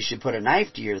 and you should put a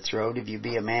knife to your throat if you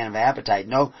be a man of appetite.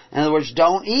 No, in other words,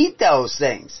 don't eat those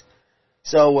things.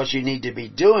 So what you need to be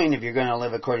doing if you're going to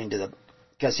live according to the,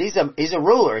 because he's a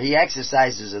ruler, he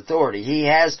exercises authority. He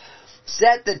has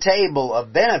set the table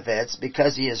of benefits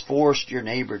because he has forced your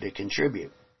neighbor to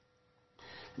contribute.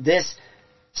 This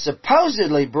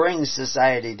supposedly brings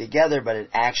society together, but it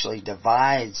actually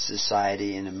divides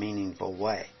society in a meaningful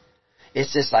way.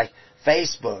 It's just like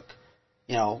Facebook.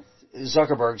 You know,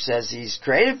 Zuckerberg says he's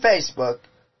created Facebook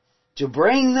to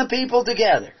bring the people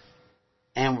together.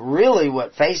 And really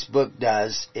what Facebook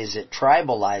does is it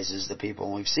tribalizes the people.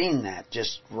 And we've seen that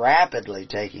just rapidly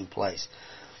taking place.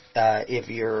 If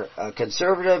you're a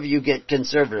conservative, you get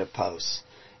conservative posts.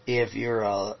 If you're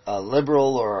a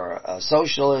liberal or a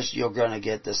socialist, you're going to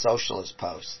get the socialist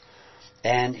posts.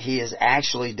 And he is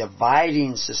actually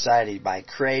dividing society by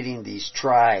creating these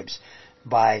tribes,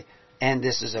 and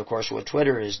this is of course what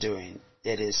Twitter is doing.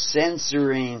 It is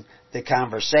censoring the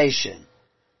conversation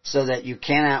so that you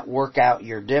cannot work out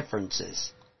your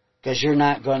differences, because you're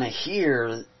not going to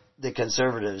hear the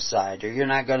conservative side, or you're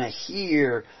not going to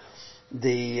hear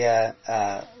the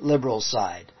liberal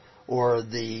side, or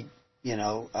the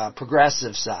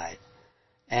progressive side.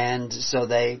 And so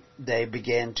they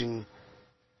began to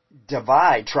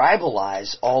divide,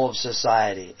 tribalize all of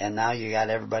society, and now you got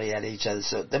everybody at each other.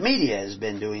 So the media has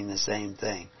been doing the same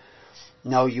thing.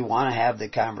 No, you want to have the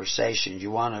conversations, you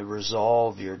want to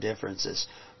resolve your differences,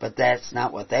 but that's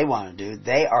not what they want to do.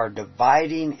 They are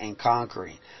dividing and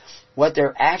conquering.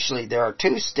 There are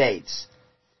two states.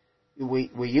 We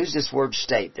use this word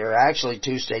state. There are actually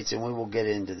two states, and we will get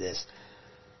into this.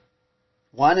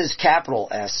 One is capital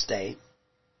S state.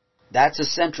 That's a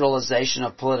centralization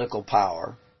of political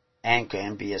power and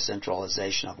can be a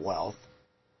centralization of wealth.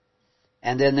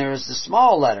 And then there is the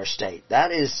small letter state.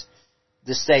 That is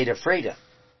the state of freedom,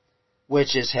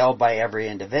 which is held by every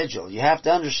individual. You have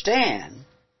to understand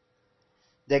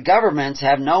that governments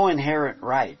have no inherent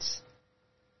rights.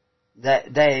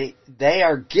 That they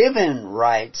are given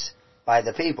rights by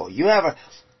the people. You have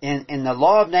in the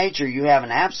law of nature, you have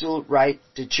an absolute right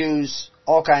to choose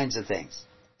all kinds of things.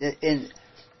 In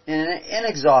an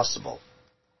inexhaustible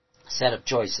set of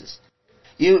choices.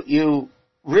 You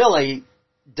really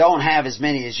don't have as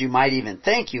many as you might even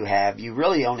think you have. You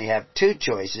really only have two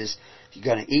choices. You're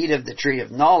going to eat of the tree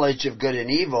of knowledge of good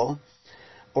and evil,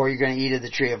 or you're going to eat of the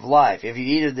tree of life. If you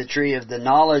eat of the tree of the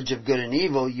knowledge of good and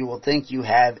evil, you will think you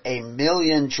have a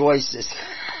million choices.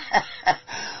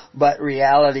 But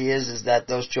reality is that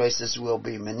those choices will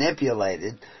be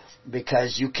manipulated,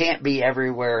 because you can't be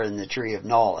everywhere in the tree of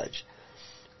knowledge.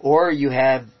 Or you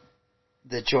have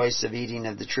the choice of eating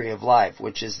of the tree of life,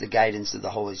 which is the guidance of the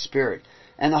Holy Spirit.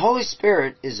 And the Holy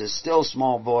Spirit is a still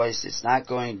small voice. It's not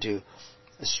going to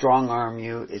strong-arm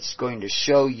you. It's going to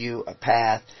show you a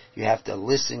path. You have to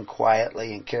listen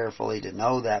quietly and carefully to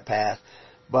know that path.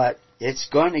 But it's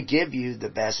going to give you the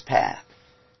best path.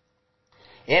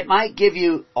 It might give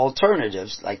you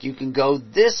alternatives, like you can go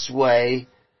this way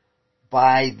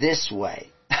by this way,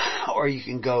 or you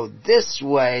can go this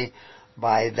way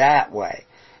by that way.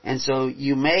 And so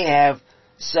you may have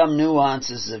some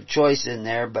nuances of choice in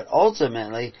there, but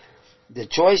ultimately the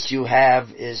choice you have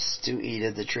is to eat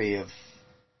of the tree of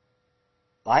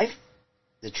life,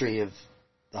 the tree of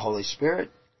the Holy Spirit,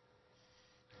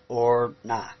 or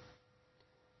not.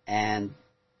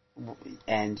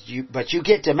 But you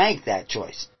get to make that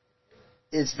choice.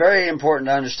 It's very important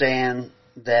to understand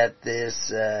that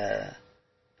this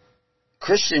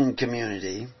Christian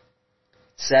community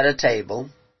set a table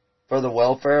for the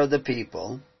welfare of the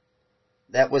people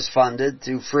that was funded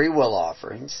through free will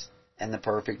offerings and the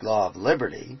perfect law of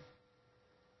liberty,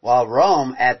 while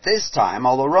Rome at this time,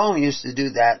 although Rome used to do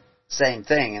that same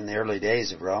thing in the early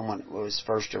days of Rome when it was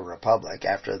first a republic,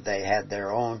 after they had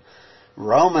their own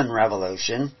Roman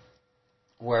revolution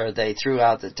where they threw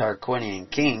out the Tarquinian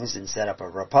kings and set up a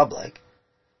republic,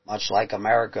 much like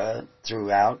America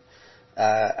threw out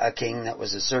a king that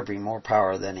was usurping more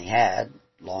power than he had.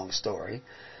 Long story.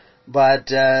 But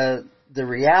the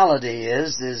reality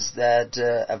is that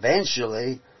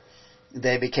eventually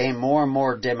they became more and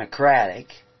more democratic,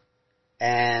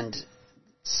 and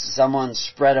someone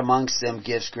spread amongst them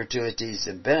gifts, gratuities,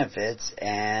 and benefits,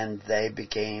 and they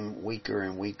became weaker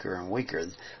and weaker and weaker.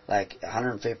 Like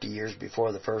 150 years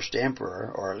before the first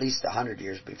emperor, or at least 100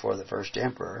 years before the first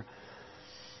emperor,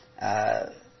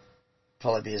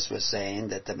 Polybius was saying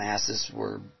that the masses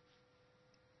were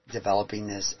developing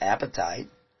this appetite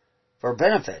for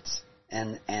benefits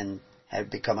and had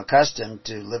become accustomed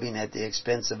to living at the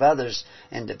expense of others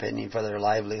and depending for their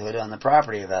livelihood on the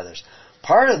property of others.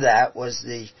 part of that was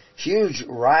the huge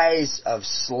rise of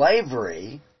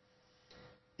slavery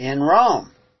in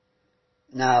Rome.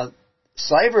 Now,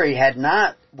 slavery had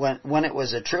not, when it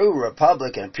was a true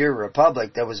republic and a pure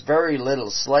republic, there was very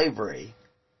little slavery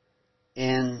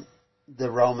in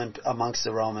amongst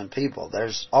the Roman people.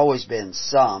 There's always been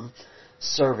some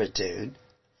servitude,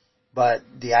 but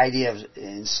the idea of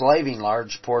enslaving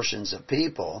large portions of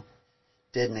people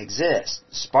didn't exist.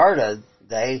 Sparta,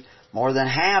 more than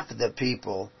half of the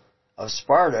people of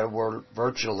Sparta were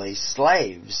virtually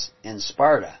slaves in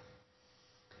Sparta.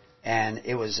 And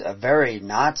it was a very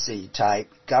Nazi-type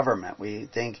government. We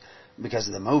think, because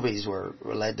of the movies, we're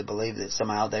led to believe that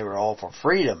somehow they were all for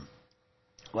freedom.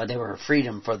 Well, they were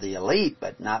freedom for the elite,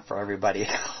 but not for everybody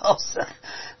else.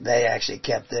 They actually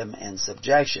kept them in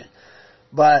subjection.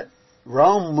 But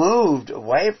Rome moved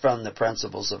away from the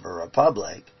principles of a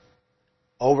republic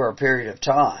over a period of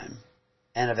time,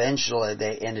 and eventually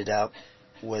they ended up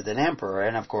with an emperor.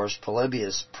 And of course,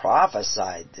 Polybius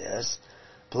prophesied this.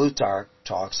 Plutarch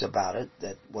talks about it,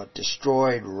 that what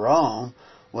destroyed Rome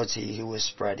was he who was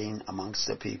spreading amongst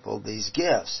the people these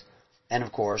gifts. And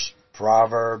of course,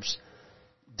 Proverbs,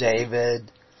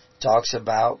 David talks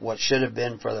about what should have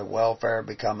been for their welfare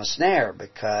become a snare,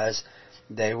 because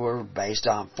they were based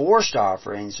on forced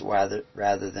offerings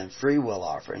rather than free will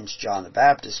offerings. John the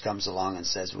Baptist comes along and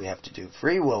says we have to do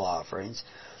free will offerings.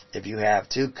 If you have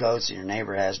 2 coats and your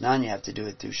neighbor has none, you have to do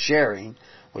it through sharing,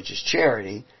 which is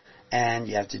charity, and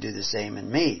you have to do the same in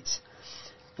meats.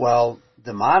 Well,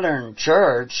 the modern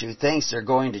church, who thinks they're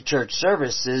going to church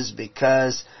services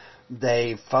because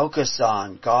they focus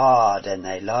on God and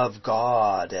they love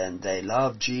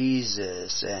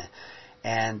Jesus,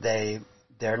 and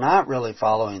they're not really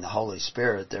following the Holy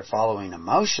Spirit, they're following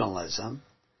emotionalism.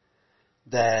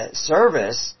 The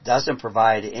service doesn't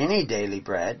provide any daily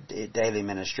bread, daily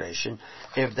ministration.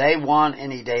 If they want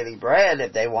any daily bread,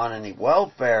 if they want any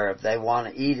welfare, if they want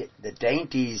to eat the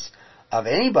dainties of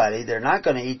anybody, they're not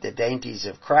going to eat the dainties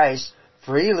of Christ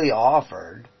freely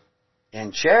offered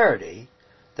in charity.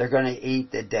 They're going to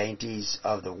eat the dainties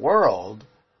of the world,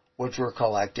 which were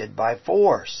collected by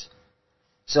force.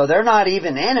 So they're not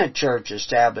even in a church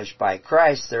established by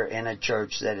Christ. They're in a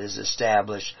church that is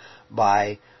established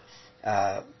by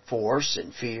force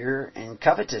and fear and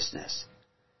covetousness.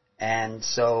 And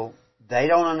so they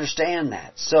don't understand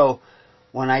that. So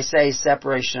when I say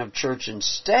separation of church and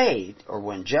state, or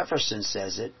when Jefferson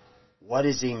says it, what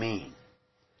does he mean?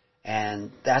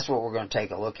 And that's what we're going to take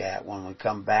a look at when we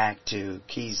come back to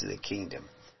Keys of the Kingdom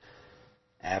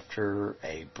after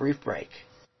a brief break.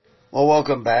 Well,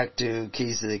 welcome back to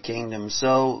Keys of the Kingdom.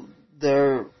 So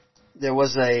there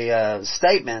was a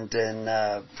statement in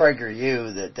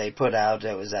PragerU that they put out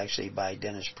that was actually by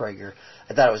Dennis Prager.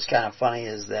 I thought it was kind of funny,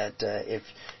 is that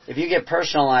if you get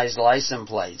personalized license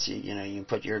plates, you can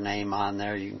put your name on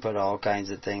there, you can put all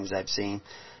kinds of things I've seen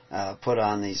put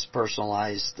on these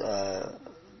personalized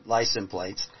license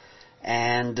plates,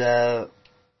 and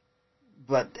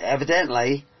but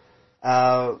evidently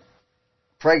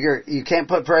you can't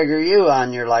put PragerU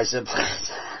on your license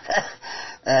plates.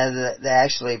 They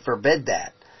actually forbid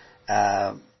that.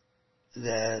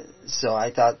 So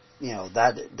I thought,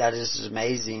 that is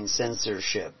amazing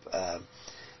censorship.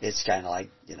 It's kind of like,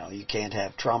 you can't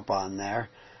have Trump on there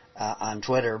on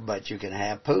Twitter, but you can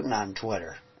have Putin on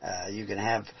Twitter. You can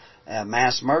have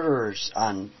mass murderers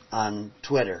on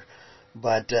Twitter,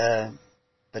 but you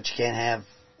can't have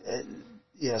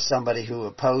somebody who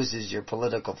opposes your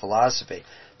political philosophy,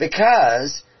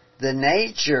 because the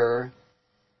nature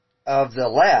of the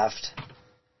left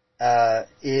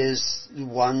is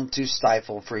one to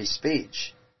stifle free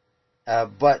speech.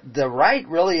 But the right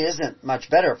really isn't much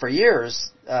better. For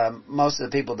years, most of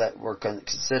the people that were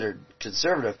considered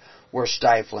conservative were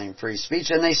stifling free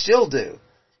speech, and they still do.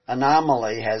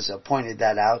 Anomaly has pointed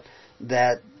that out,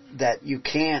 that you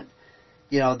can't,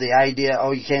 the idea,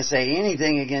 you can't say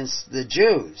anything against the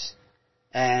Jews.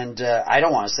 And I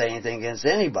don't want to say anything against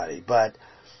anybody, but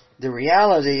the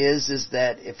reality is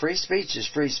that free speech is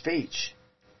free speech.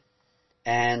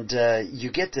 And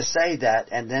you get to say that,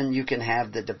 and then you can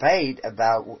have the debate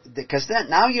about, because then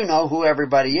now you know who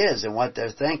everybody is and what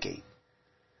they're thinking.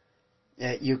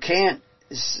 You can't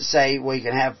say, well, you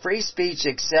can have free speech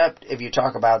except if you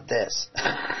talk about this.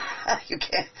 You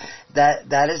can't.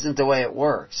 That isn't the way it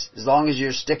works. As long as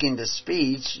you're sticking to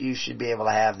speech, you should be able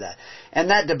to have that. And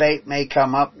that debate may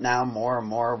come up now more and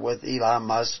more with Elon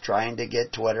Musk trying to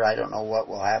get Twitter. I don't know what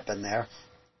will happen there.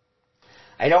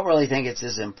 I don't really think it's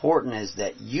as important as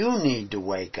that you need to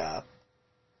wake up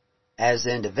as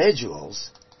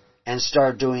individuals and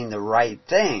start doing the right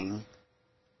thing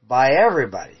by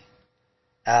everybody.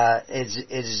 It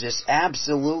is just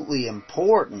absolutely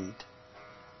important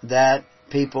that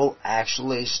people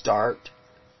actually start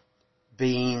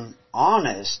being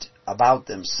honest about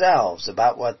themselves,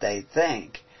 about what they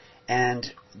think. And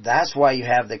that's why you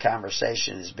have the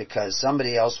conversation, is because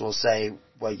somebody else will say,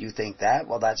 well, you think that?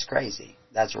 Well, that's crazy.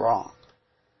 That's wrong.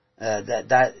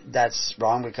 That's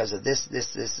wrong because of this,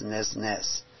 and this, and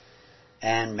this.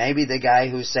 And maybe the guy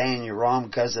who's saying you're wrong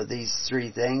because of these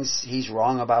three things, he's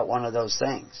wrong about one of those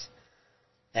things.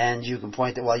 And you can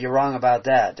point that, well, you're wrong about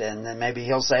that. And then maybe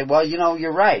he'll say, well,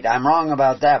 you're right. I'm wrong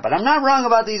about that, but I'm not wrong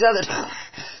about these other two.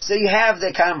 So you have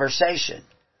the conversation.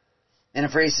 In a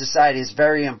free society, it's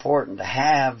very important to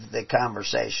have the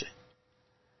conversation.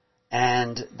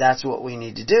 And that's what we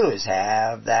need to do, is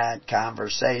have that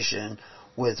conversation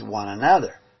with one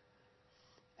another.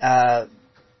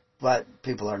 But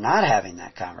people are not having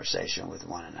that conversation with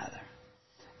one another.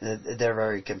 They're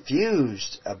very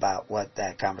confused about what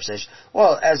that conversation...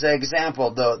 Well, as an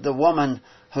example, the woman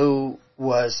who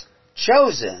was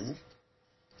chosen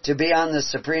to be on the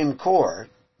Supreme Court,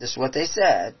 this is what they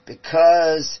said,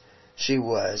 because she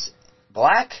was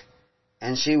black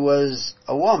and she was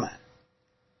a woman.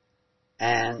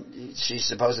 And she's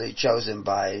supposedly chosen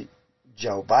by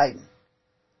Joe Biden.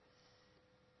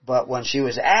 But when she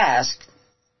was asked,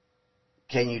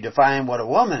 can you define what a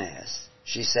woman is?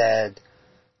 She said,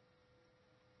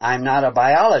 I'm not a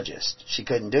biologist. She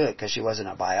couldn't do it because she wasn't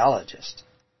a biologist.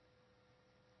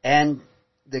 And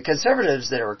the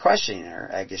conservatives that were questioning her,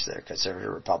 I guess they're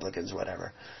conservative Republicans,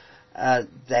 whatever,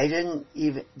 they didn't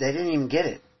even get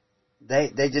it.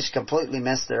 They just completely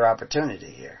missed their opportunity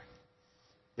here.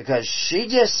 Because she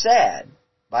just said,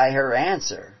 by her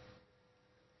answer,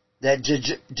 that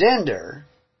gender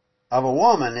of a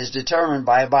woman is determined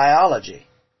by biology.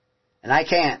 And I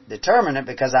can't determine it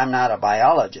because I'm not a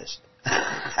biologist.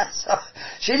 So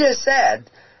she just said,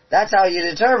 that's how you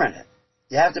determine it.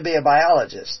 You have to be a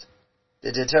biologist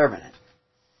to determine it.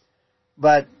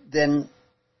 But then,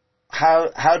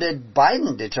 how did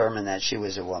Biden determine that she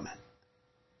was a woman?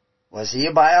 Was he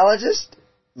a biologist?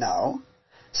 No.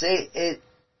 See,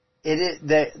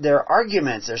 their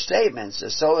arguments, their statements are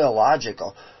so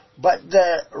illogical. But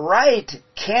the right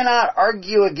cannot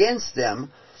argue against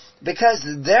them because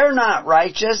they're not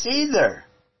righteous either.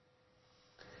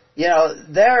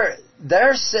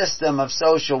 Their system of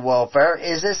social welfare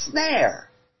is a snare.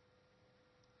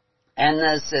 And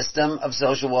the system of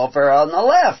social welfare on the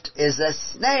left is a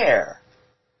snare.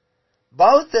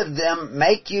 Both of them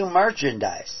make you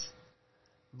merchandise.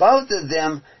 Both of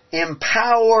them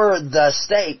empower the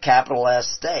state, capital S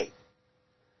state.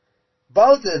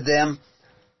 Both of them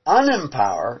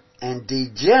unempower and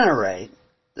degenerate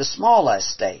the small s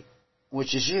state,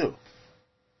 which is you.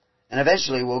 And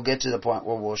eventually we'll get to the point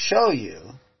where we'll show you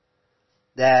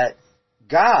that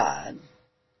God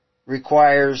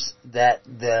requires that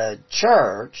the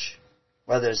church,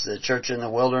 whether it's the church in the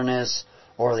wilderness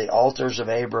or the altars of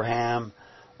Abraham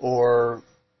or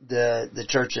the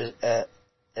church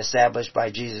established by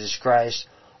Jesus Christ,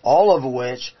 all of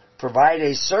which provide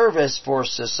a service for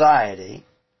society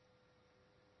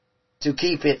to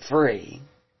keep it free,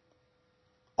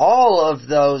 all of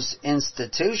those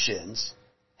institutions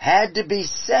had to be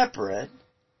separate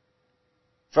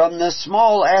from the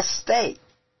small s state,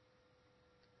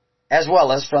 as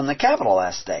well as from the capital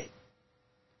S state.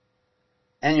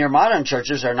 And your modern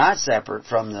churches are not separate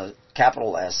from the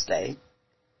capital S state,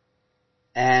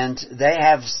 and they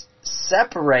have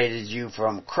separated you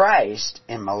from Christ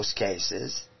in most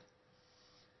cases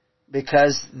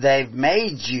because they've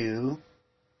made you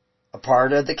a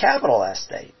part of the capital S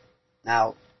state.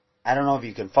 Now, I don't know if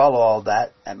you can follow all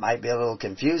that. It might be a little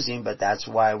confusing, but that's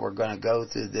why we're going to go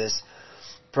through this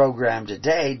program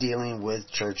today dealing with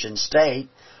church and state,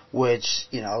 which,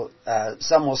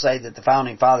 some will say that the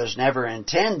Founding Fathers never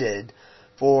intended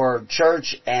for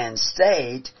church and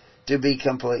state to be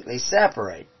completely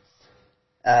separate,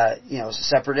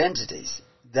 separate entities.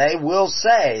 They will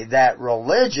say that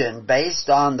religion based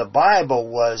on the Bible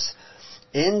was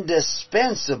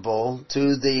indispensable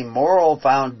to the moral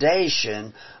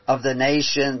foundation of the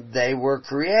nation they were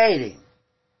creating.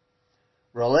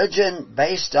 Religion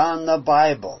based on the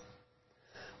Bible.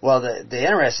 Well, the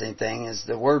interesting thing is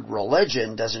the word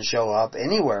religion doesn't show up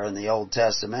anywhere in the Old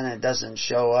Testament. It doesn't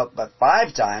show up but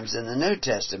 5 times in the New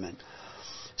Testament.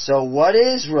 So what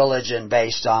is religion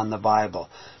based on the Bible?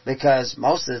 Because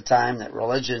most of the time that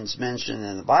religion's mentioned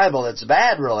in the Bible, it's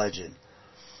bad religion.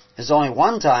 There's only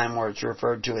one time where it's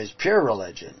referred to as pure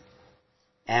religion.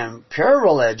 And pure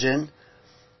religion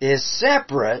is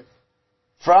separate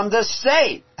from the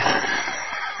state.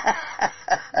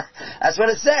 That's what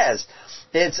it says.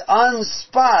 It's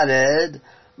unspotted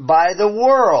by the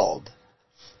world.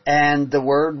 And the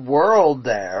word world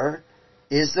there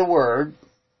is the word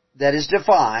that is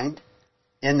defined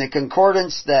in the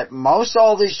concordance that most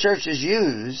all these churches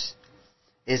use.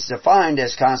 It's defined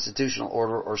as constitutional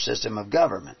order or system of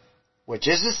government, which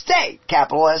is a state,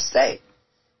 capital S state.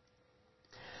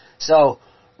 So,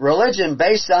 religion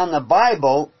based on the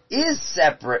Bible is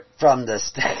separate from the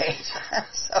state.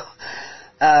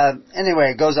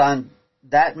 Anyway, it goes on.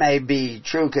 That may be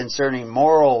true concerning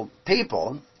moral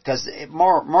people, because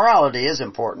morality is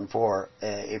important for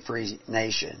a free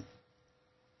nation.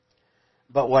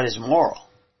 But what is moral?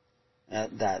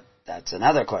 That's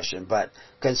another question. But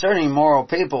concerning moral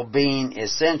people being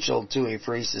essential to a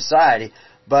free society,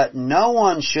 but no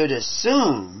one should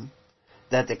assume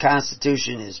that the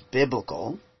Constitution is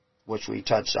biblical, which we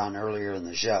touched on earlier in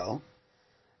the show,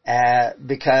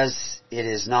 because it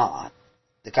is not.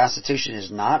 The Constitution is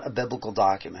not a biblical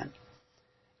document.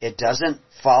 It doesn't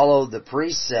follow the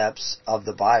precepts of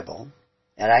the Bible.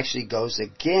 It actually goes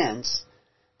against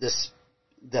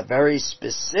the very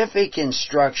specific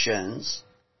instructions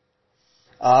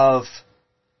of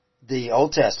the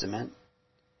Old Testament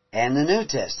and the New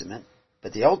Testament.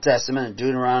 But the Old Testament in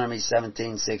Deuteronomy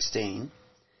 17:16,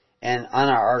 and on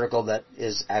our article that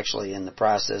is actually in the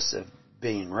process of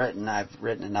being written, I've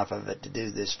written enough of it to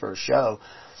do this first show,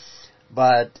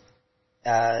 but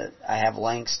I have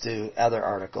links to other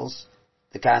articles.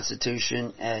 The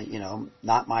Constitution,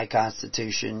 Not My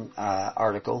Constitution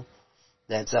article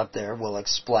that's up there will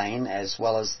explain, as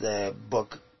well as the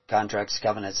book Contracts,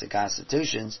 Covenants, and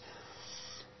Constitutions,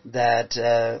 that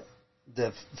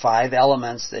the 5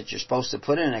 elements that you're supposed to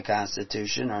put in a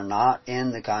Constitution are not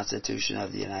in the Constitution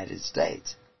of the United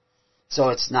States. So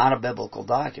it's not a biblical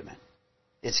document.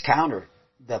 It's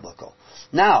counter-biblical.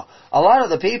 Now, a lot of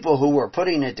the people who were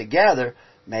putting it together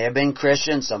may have been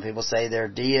Christians. Some people say they're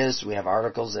deists. We have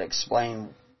articles that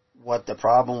explain what the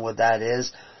problem with that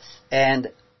is.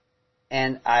 And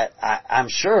I'm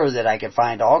sure that I could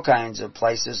find all kinds of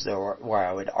places where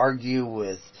I would argue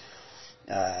with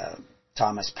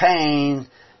Thomas Paine,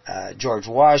 George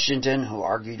Washington, who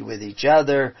argued with each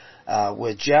other,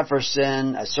 with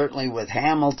Jefferson, certainly with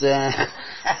Hamilton,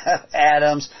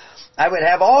 Adams. I would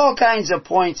have all kinds of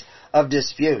points of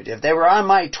dispute. If they were on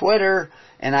my Twitter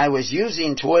and I was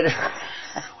using Twitter,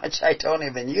 which I don't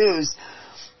even use,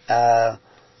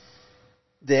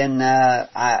 then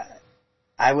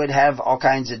I would have all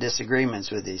kinds of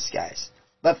disagreements with these guys.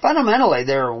 But fundamentally,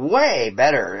 they're way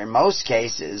better in most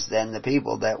cases than the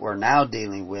people that we're now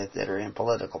dealing with that are in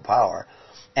political power.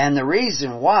 And the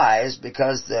reason why is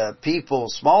because the people,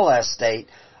 small s state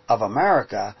of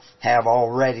America, have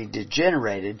already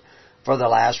degenerated for the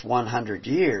last 100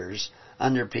 years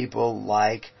under people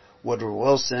like Woodrow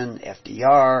Wilson,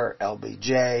 FDR,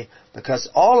 LBJ, because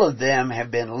all of them have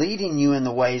been leading you in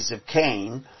the ways of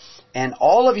Cain, and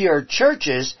all of your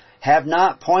churches have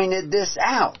not pointed this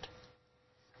out.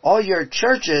 All your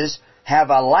churches have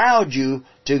allowed you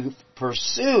to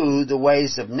pursue the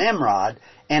ways of Nimrod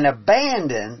and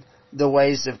abandon the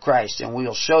ways of Christ. And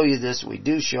we'll show you this. We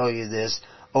do show you this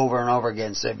over and over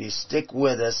again. So if you stick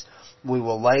with us, we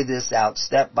will lay this out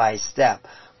step by step.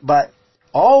 But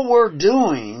all we're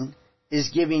doing is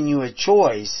giving you a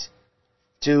choice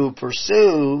to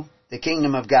pursue the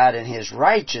kingdom of God and His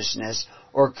righteousness,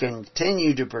 or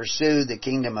continue to pursue the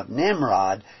kingdom of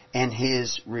Nimrod and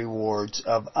his rewards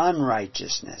of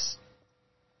unrighteousness.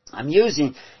 I'm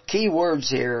using key words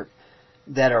here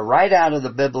that are right out of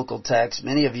the biblical text.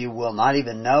 Many of you will not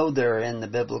even know they're in the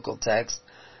biblical text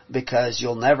because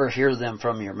you'll never hear them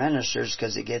from your ministers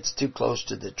because it gets too close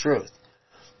to the truth.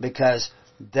 Because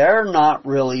they're not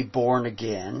really born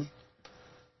again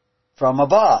from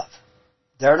above.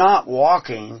 They're not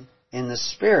walking in the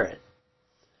Spirit.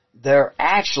 They're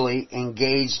actually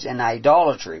engaged in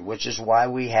idolatry, which is why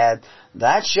we had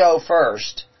that show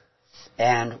first,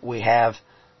 and we have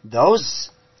those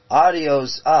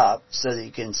audios up so that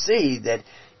you can see that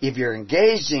if you're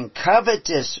engaged in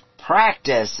covetous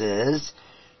practices,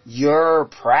 you're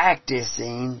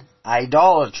practicing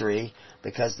idolatry,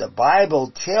 because the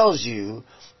Bible tells you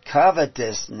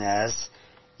covetousness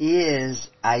is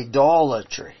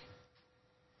idolatry.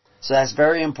 So that's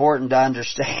very important to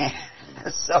understand.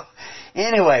 So,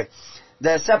 anyway,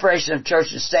 the separation of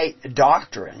church and state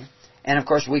doctrine, and of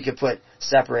course we could put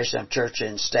separation of church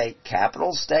and state,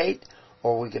 capital state,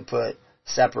 or we could put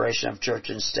separation of church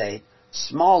and state,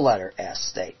 small letter s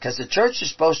state, because the church is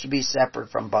supposed to be separate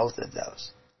from both of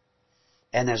those.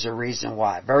 And there's a reason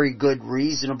why. Very good,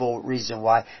 reasonable reason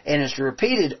why. And it's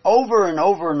repeated over and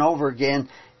over and over again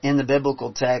in the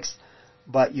biblical text.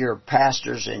 but your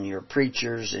pastors and your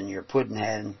preachers and your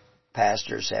Pudd'nhead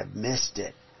pastors have missed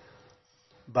it.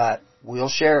 But we'll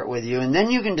share it with you, and then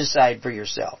you can decide for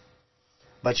yourself.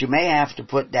 But you may have to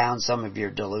put down some of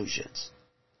your delusions.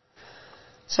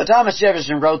 So Thomas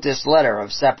Jefferson wrote this letter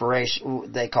of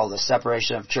separation, they call the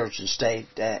separation of church and state,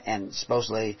 and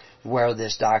supposedly where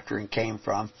this doctrine came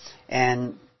from.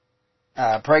 And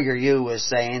PragerU was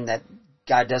saying that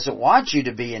God doesn't want you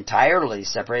to be entirely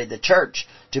separated, the church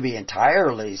to be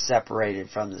entirely separated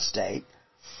from the state.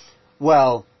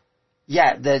 Well,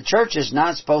 yeah, the church is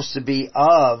not supposed to be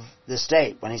of the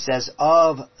state. When he says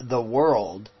of the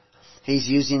world, he's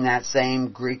using that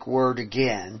same Greek word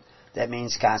again. That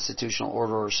means constitutional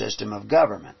order or system of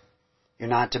government. You're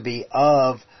not to be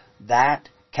of that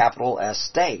capital S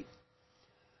state.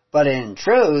 But in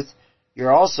truth,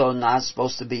 you're also not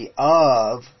supposed to be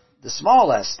of the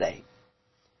small s state.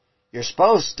 You're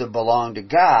supposed to belong to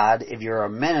God if you're a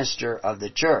minister of the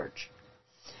church.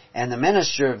 And the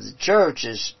minister of the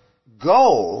church's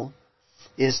goal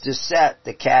is to set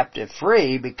the captive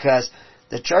free, because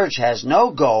the church has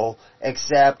no goal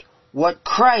except what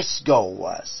Christ's goal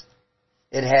was.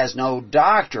 It has no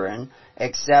doctrine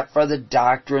except for the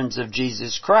doctrines of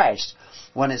Jesus Christ.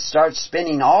 When it starts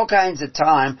spending all kinds of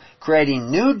time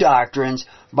creating new doctrines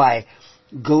by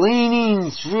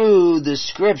gleaning through the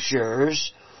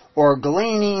Scriptures or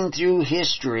gleaning through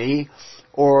history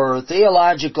or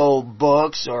theological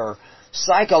books or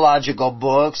psychological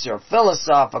books or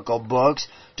philosophical books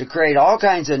to create all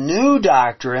kinds of new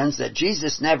doctrines that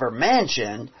Jesus never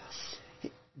mentioned,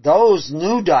 those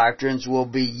new doctrines will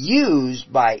be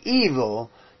used by evil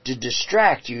to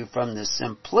distract you from the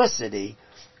simplicity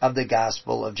of the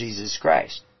gospel of Jesus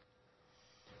Christ.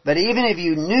 But even if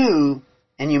you knew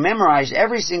and you memorized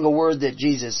every single word that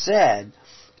Jesus said,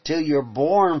 till you're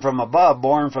born from above,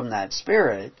 born from that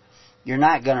Spirit, you're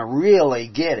not going to really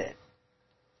get it.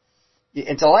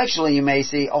 Intellectually you may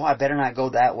see, I better not go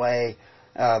that way.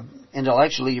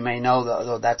 Intellectually you may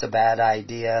know that's a bad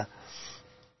idea.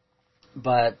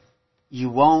 But you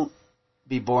won't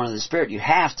be born of the Spirit. You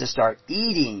have to start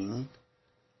eating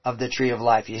of the tree of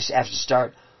life. You have to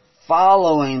start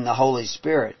following the Holy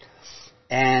Spirit.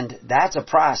 And that's a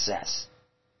process.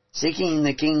 Seeking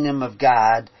the kingdom of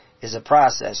God is a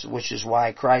process, which is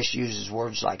why Christ uses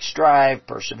words like strive,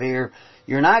 persevere.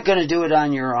 You're not going to do it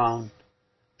on your own.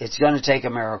 It's going to take a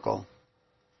miracle.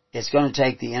 It's going to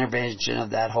take the intervention of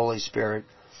that Holy Spirit.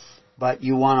 But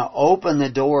you want to open the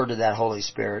door to that Holy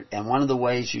Spirit, and one of the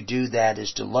ways you do that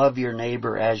is to love your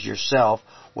neighbor as yourself,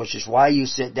 which is why you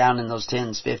sit down in those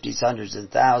tens, fifties, hundreds, and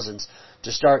thousands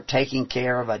to start taking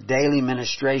care of a daily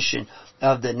ministration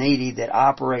of the needy that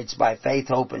operates by faith,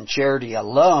 hope, and charity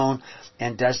alone,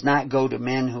 and does not go to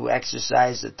men who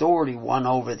exercise authority one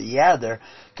over the other,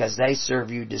 because they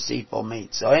serve you deceitful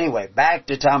meat. So anyway, back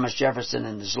to Thomas Jefferson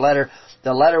and his letter.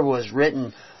 The letter was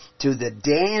written to the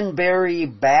Danbury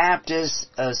Baptist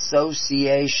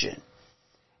Association.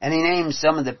 And he names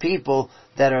some of the people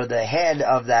that are the head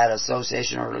of that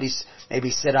association, or at least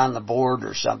maybe sit on the board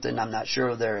or something. I'm not sure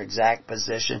of their exact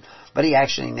position, but he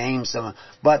actually names some.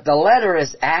 But the letter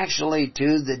is actually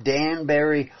to the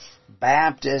Danbury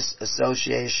Baptist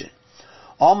Association.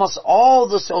 Almost all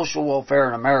the social welfare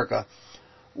in America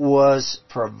was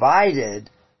provided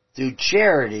through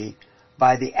charity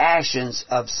by the actions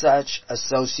of such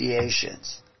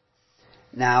associations.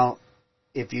 Now,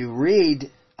 if you read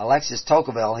Alexis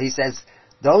Tocqueville, he says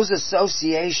those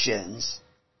associations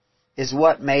is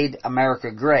what made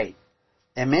America great.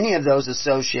 And many of those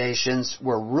associations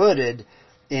were rooted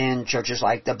in churches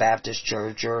like the Baptist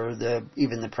Church, or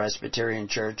even the Presbyterian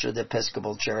Church, or the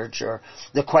Episcopal Church, or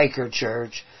the Quaker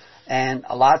Church, and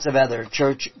lots of other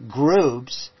church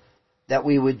groups that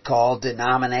we would call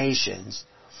denominations.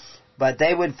 But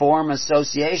they would form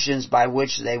associations by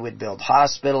which they would build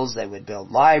hospitals, they would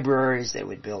build libraries, they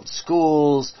would build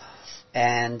schools,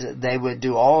 and they would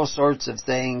do all sorts of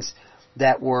things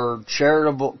that were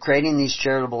charitable, creating these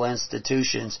charitable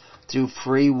institutions through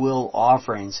free will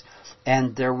offerings.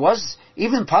 And there was,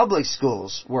 even public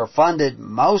schools were funded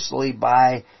mostly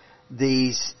by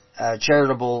these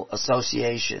charitable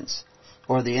associations,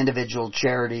 or the individual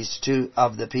charities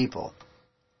of the people.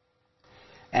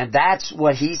 And that's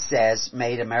what he says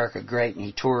made America great, and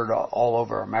he toured all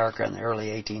over America in the early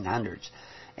 1800s.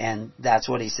 And that's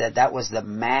what he said. That was the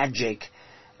magic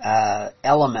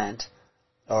element,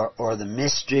 or the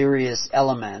mysterious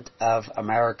element of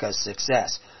America's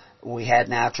success. We had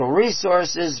natural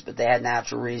resources, but they had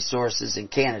natural resources in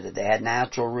Canada. They had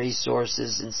natural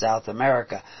resources in South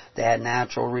America. They had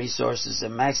natural resources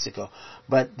in Mexico.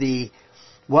 But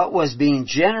what was being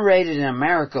generated in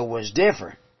America was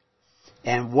different.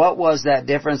 And what was that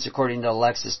difference according to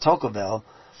Alexis Tocqueville?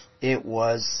 It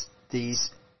was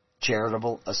these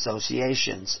charitable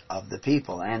associations of the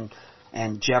people.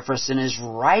 And Jefferson is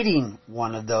writing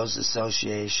one of those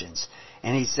associations.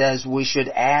 And he says we should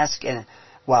ask, and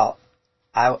well,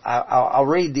 I'll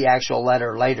read the actual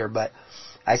letter later, but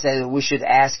I say that we should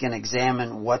ask and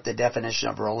examine what the definition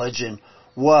of religion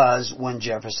was when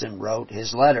Jefferson wrote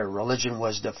his letter. Religion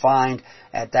was defined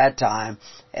at that time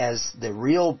as the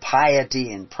real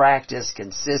piety in practice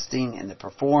consisting in the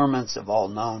performance of all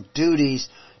known duties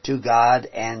to God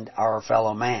and our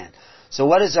fellow man. So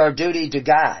what is our duty to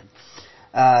God?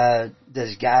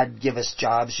 Does God give us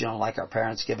jobs, like our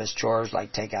parents give us chores,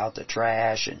 like take out the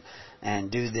trash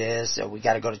and do this, or we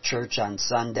got to go to church on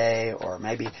Sunday, or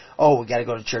maybe, we got to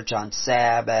go to church on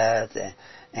Sabbath,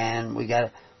 and we got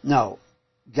to, no.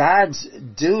 God's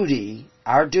duty,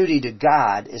 our duty to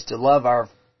God, is to love our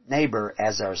neighbor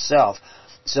as ourselves.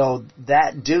 So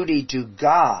that duty to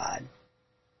God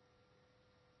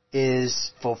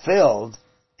is fulfilled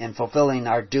in fulfilling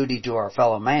our duty to our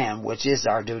fellow man, which is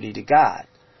our duty to God.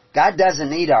 God doesn't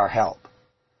need our help.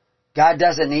 God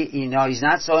doesn't need, He's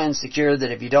not so insecure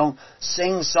that if you don't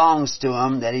sing songs to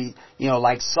Him that He,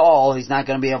 like Saul, He's not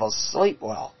going to be able to sleep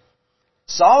well.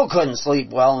 Saul couldn't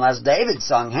sleep well unless David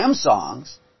sung him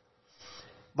songs.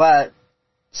 But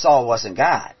Saul wasn't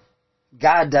God.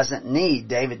 God doesn't need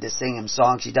David to sing him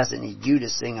songs. He doesn't need you to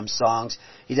sing him songs.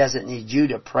 He doesn't need you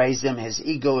to praise him. His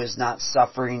ego is not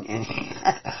suffering any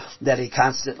that he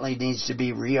constantly needs to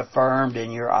be reaffirmed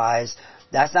in your eyes.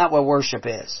 That's not what worship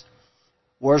is.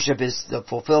 Worship is the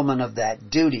fulfillment of that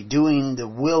duty, doing the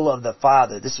will of the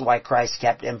Father. This is why Christ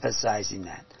kept emphasizing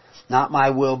that. Not my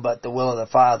will, but the will of the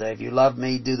Father. If you love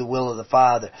me, do the will of the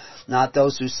Father. Not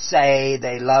those who say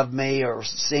they love me or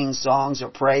sing songs or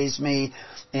praise me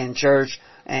in church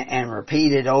and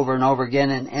repeat it over and over again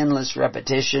in endless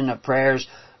repetition of prayers.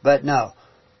 But no,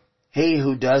 he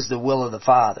who does the will of the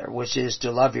Father, which is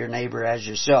to love your neighbor as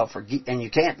yourself. And you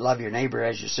can't love your neighbor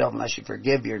as yourself unless you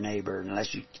forgive your neighbor,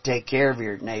 unless you take care of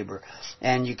your neighbor.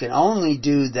 And you can only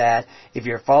do that if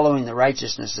you're following the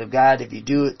righteousness of God, if you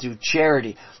do it through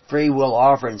charity, free will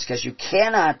offerings, because you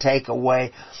cannot take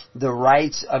away the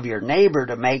rights of your neighbor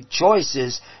to make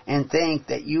choices and think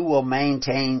that you will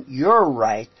maintain your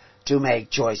right to make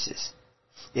choices.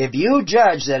 If you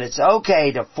judge that it's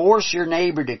okay to force your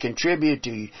neighbor to contribute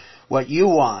to what you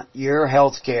want, your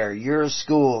health care, your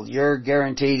school, your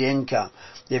guaranteed income,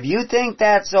 if you think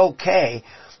that's okay,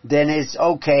 then it's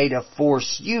okay to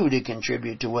force you to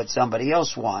contribute to what somebody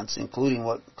else wants, including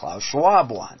what Klaus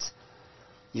Schwab wants.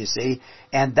 You see?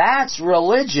 And that's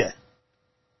religion.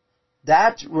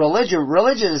 That's religion.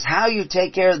 Religion is how you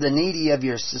take care of the needy of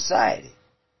your society.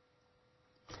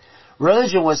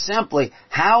 Religion was simply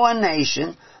how a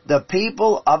nation, the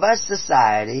people of a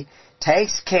society,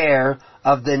 takes care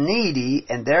of the needy,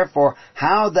 and therefore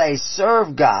how they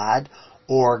serve God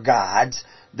or gods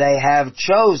they have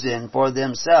chosen for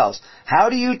themselves. How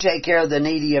do you take care of the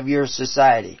needy of your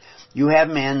society? You have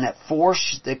men that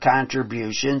force the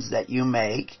contributions that you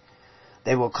make.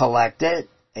 They will collect it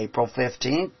April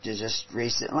 15th, just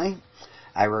recently.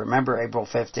 I remember April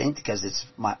 15th because it's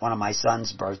one of my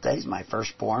son's birthdays. My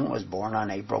firstborn was born on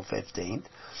April 15th.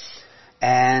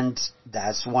 And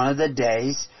that's one of the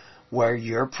days where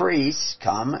your priests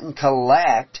come and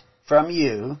collect from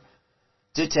you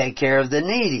to take care of the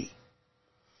needy.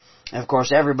 And of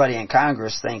course, everybody in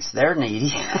Congress thinks they're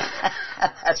needy.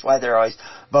 That's why they're always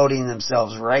voting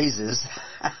themselves raises.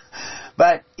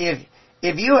 But if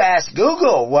you ask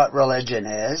Google what religion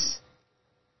is,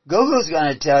 Google's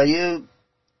going to tell you,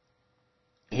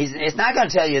 it's not going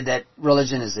to tell you that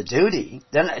religion is a duty.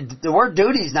 The word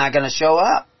duty is not going to show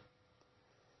up.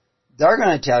 They're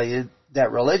going to tell you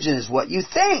that religion is what you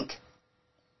think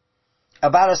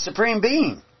about a supreme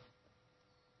being.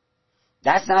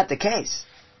 That's not the case.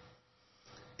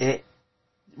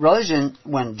 Religion,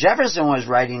 when Jefferson was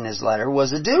writing his letter,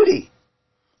 was a duty.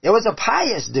 It was a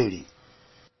pious duty.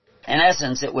 In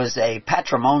essence, it was a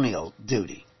patrimonial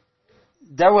duty.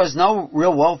 There was no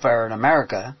real welfare in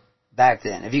America back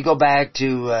then. If you go back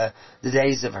to the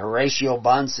days of Horatio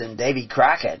Bunce and Davy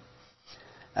Crockett,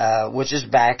 which is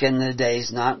back in the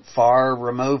days not far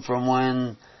removed from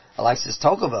when Alexis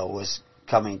Tocqueville was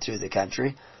coming through the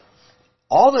country,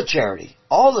 all the charity,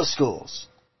 all the schools,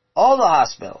 all the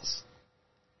hospitals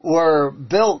were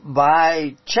built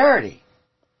by charity,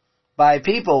 by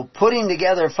people putting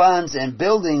together funds and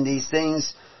building these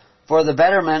things for the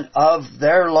betterment of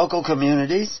their local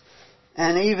communities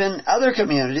and even other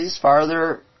communities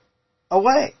farther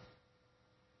away.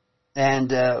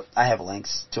 And I have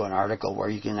links to an article where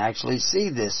you can actually see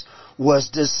this was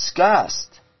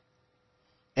discussed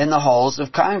in the halls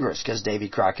of Congress, because Davy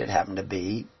Crockett happened to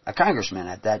be a congressman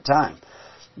at that time.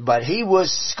 But he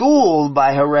was schooled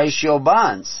by Horatio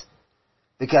Bunce,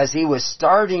 because he was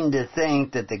starting to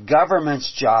think that the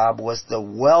government's job was the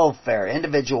welfare,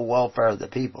 individual welfare of the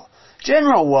people.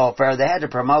 General welfare, they had to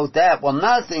promote that. Well,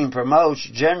 nothing promotes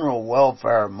general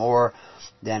welfare more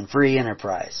than free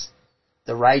enterprise,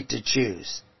 the right to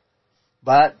choose.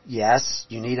 But, yes,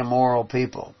 you need a moral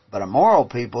people. But a moral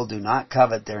people do not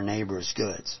covet their neighbor's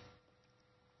goods.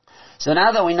 So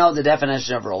now that we know the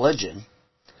definition of religion,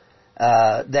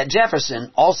 that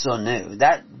Jefferson also knew,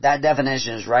 that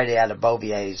definition is right out of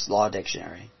Bouvier's Law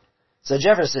Dictionary. So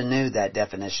Jefferson knew that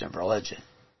definition of religion.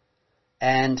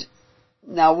 And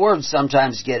now words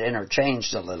sometimes get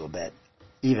interchanged a little bit,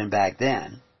 even back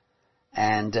then.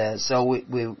 And so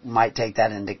we might take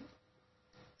that into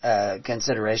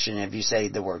consideration if you say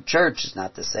the word church is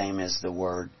not the same as the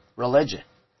word religion.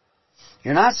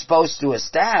 You're not supposed to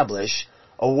establish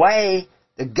a way,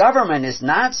 the government is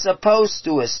not supposed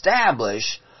to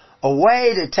establish a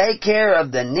way to take care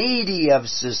of the needy of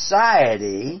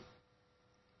society,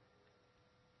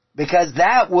 because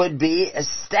that would be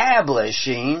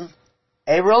establishing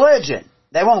a religion.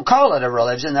 They won't call it a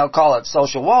religion, they'll call it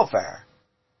social welfare.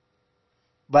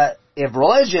 But if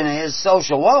religion is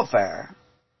social welfare,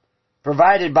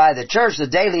 provided by the church, the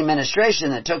daily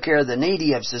ministration that took care of the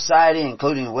needy of society,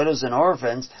 including widows and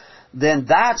orphans, then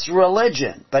that's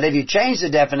religion. But if you change the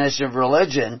definition of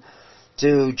religion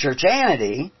to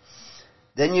churchianity,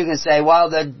 then you can say, well,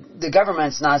 the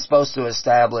government's not supposed to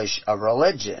establish a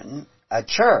religion, a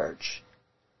church.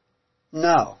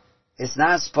 No, it's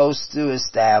not supposed to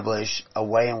establish a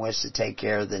way in which to take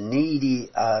care of the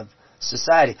needy of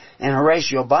society. And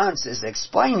Horatio Bunce is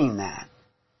explaining that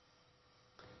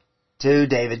to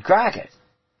David Crockett,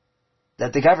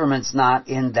 that the government's not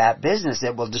in that business.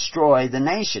 It will destroy the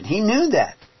nation. He knew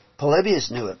that. Polybius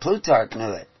knew it. Plutarch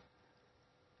knew it.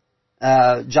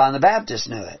 John the Baptist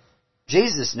knew it.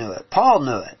 Jesus knew it. Paul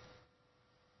knew it.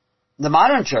 The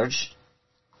modern church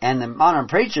and the modern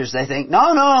preachers, they think,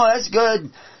 no, that's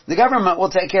good. The government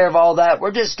will take care of all that.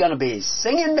 We're just going to be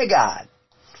singing to God.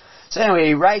 So anyway,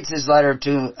 he writes his letter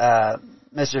to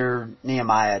Mr.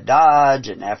 Nehemiah Dodge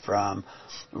and Ephraim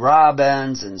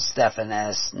Robbins and Stephen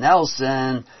S.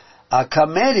 Nelson, a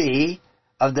committee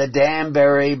of the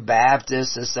Danbury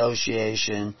Baptist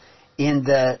Association in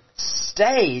the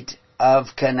state of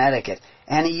Connecticut.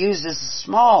 And he uses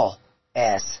small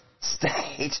s,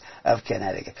 state of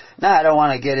Connecticut. Now, I don't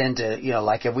want to get into,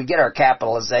 like if we get our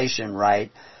capitalization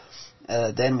right,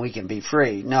 then we can be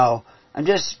free. No, I'm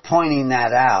just pointing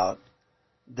that out,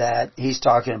 that he's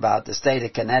talking about the state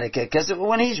of Connecticut, because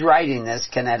when he's writing this,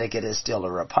 Connecticut is still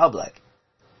a republic.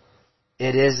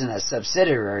 It isn't a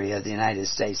subsidiary of the United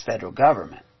States federal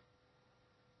government.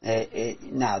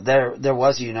 Now, there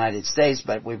was a United States,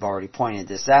 but we've already pointed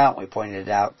this out. We pointed it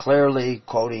out clearly,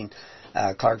 quoting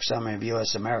Clark's Summary of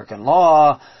U.S. American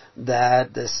Law,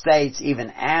 that the states, even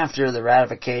after the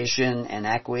ratification and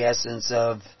acquiescence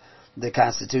of the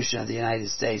Constitution of the United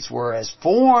States, were as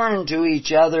foreign to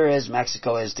each other as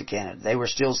Mexico is to Canada. They were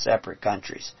still separate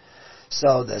countries.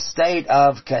 So the state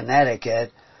of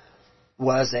Connecticut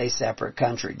was a separate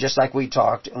country. Just like we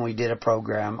talked and we did a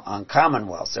program on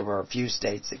commonwealths. There were a few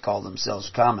states that called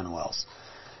themselves commonwealths.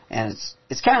 And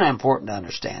it's kind of important to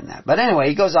understand that. But anyway,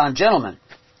 he goes on, gentlemen,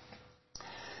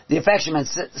 the affectionate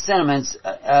sentiments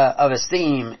of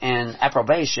esteem and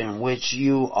approbation which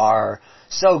you are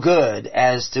so good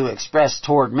as to express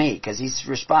toward me, because he's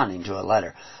responding to a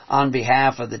letter, on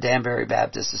behalf of the Danbury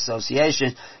Baptist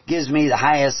Association, gives me the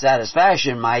highest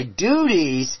satisfaction. My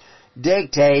duties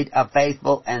dictate a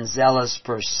faithful and zealous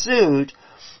pursuit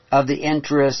of the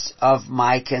interests of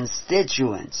my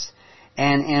constituents,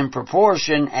 and in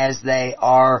proportion as they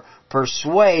are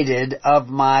persuaded of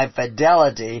my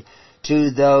fidelity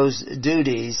to those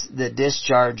duties, the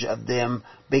discharge of them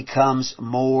becomes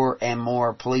more and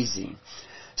more pleasing.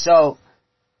 So,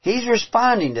 he's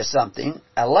responding to something,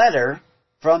 a letter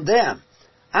from them.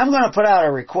 I'm going to put out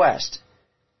a request.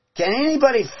 Can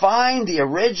anybody find the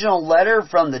original letter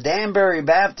from the Danbury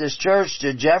Baptist Church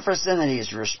to Jefferson that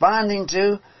he's responding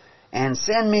to and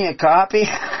send me a copy?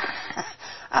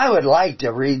 I would like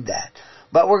to read that.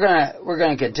 But we're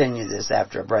going to continue this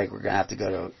after a break. We're going to have to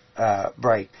go to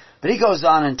break. But he goes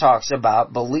on and talks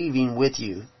about believing with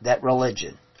you, that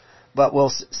religion. But we'll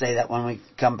say that when we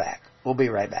come back. We'll be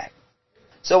right back.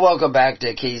 So welcome back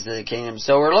to Keys to the Kingdom.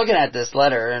 So we're looking at this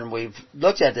letter, and we've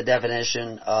looked at the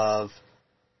definition of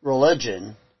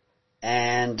religion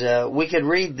And we could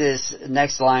read this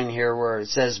next line here where it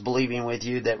says, believing with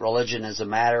you that religion is a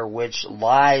matter which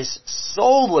lies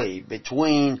solely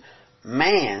between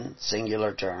man,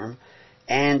 singular term,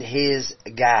 and his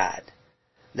God,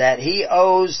 that he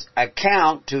owes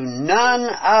account to none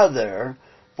other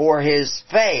for his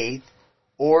faith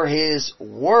or his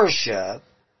worship,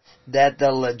 that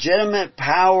the legitimate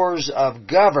powers of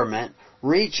government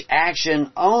reach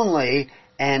action only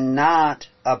and not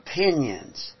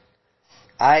opinions.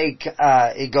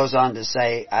 It goes on to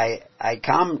say, I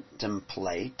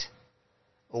contemplate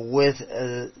with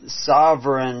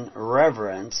sovereign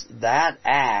reverence that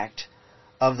act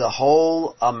of the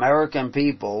whole American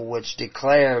people which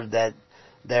declared that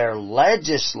their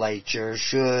legislature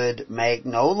should make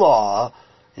no law,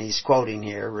 and he's quoting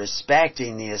here,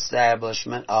 respecting the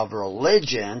establishment of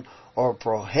religion or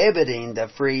prohibiting the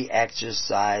free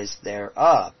exercise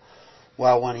thereof.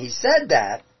 Well, when he said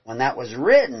that, when that was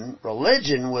written,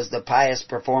 religion was the pious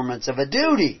performance of a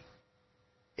duty.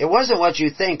 It wasn't what you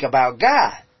think about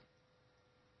God.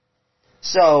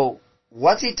 So,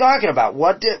 what's he talking about?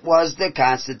 What was the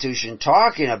Constitution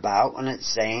talking about when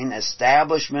it's saying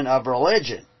establishment of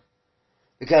religion?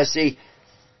 Because, see,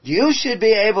 you should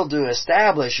be able to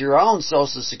establish your own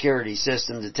Social Security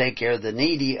system to take care of the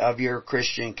needy of your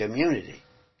Christian community.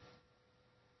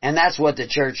 And that's what the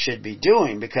church should be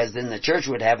doing, because then the church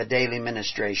would have a daily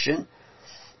ministration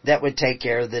that would take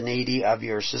care of the needy of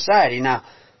your society. Now,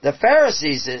 the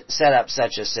Pharisees set up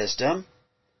such a system,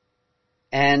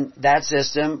 and that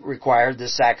system required the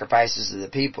sacrifices of the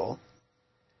people,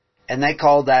 and they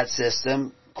called that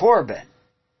system Corban,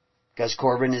 because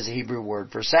Corban is a Hebrew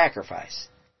word for sacrifice.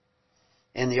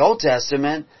 In the Old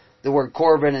Testament, the word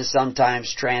Corban is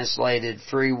sometimes translated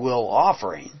free will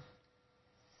offering.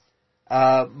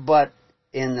 But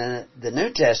in the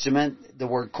New Testament, the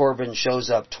word Corban shows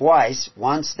up twice.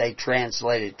 Once they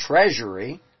translated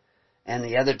treasury, and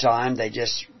the other time they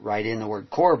just write in the word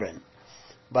Corban.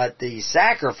 But the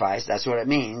sacrifice, that's what it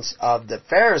means, of the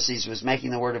Pharisees was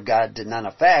making the Word of God to none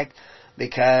effect,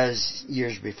 because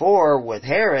years before with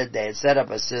Herod, they had set up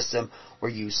a system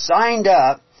where you signed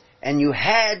up and you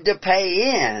had to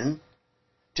pay in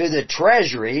to the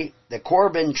treasury, the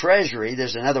Corban treasury.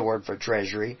 There's another word for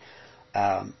treasury,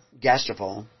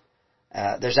 gastophone.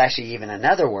 There's actually even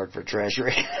another word for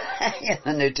treasury in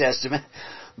the New Testament.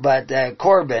 But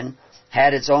Corban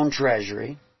had its own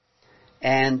treasury.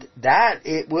 And that,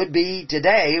 it would be,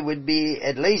 today, it would be,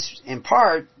 at least in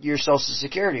part, your Social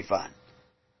Security fund.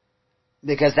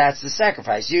 Because that's the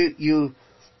sacrifice. You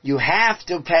have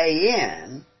to pay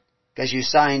in, because you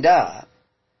signed up,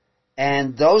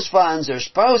 and those funds are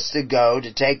supposed to go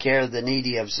to take care of the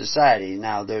needy of society.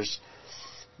 Now, there's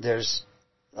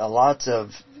a lots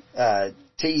of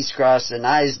T's crossed and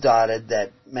I's dotted that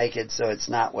make it so it's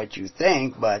not what you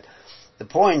think, but the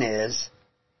point is,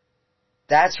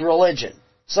 that's religion.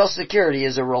 Social Security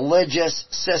is a religious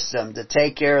system to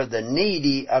take care of the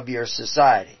needy of your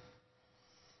society.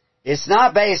 It's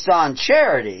not based on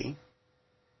charity,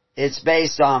 it's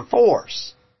based on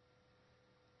force.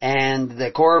 And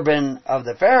the Corban of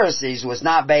the Pharisees was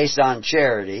not based on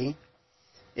charity,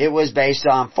 it was based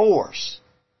on force.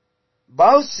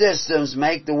 Both systems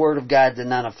make the Word of God to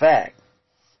none effect.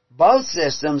 Both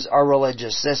systems are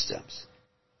religious systems.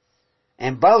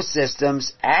 And both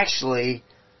systems actually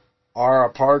are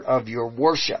a part of your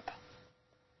worship.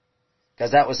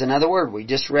 Because that was another word. We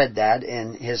just read that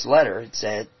in his letter.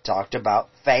 It talked about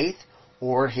faith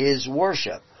or his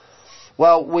worship.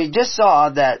 Well, we just saw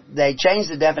that they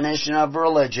changed the definition of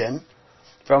religion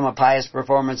from a pious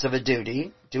performance of a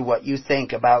duty to what you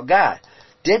think about God.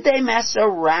 Did they mess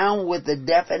around with the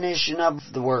definition of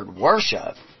the word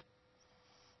worship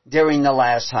during the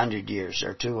last 100 years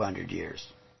or 200 years?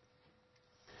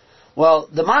 Well,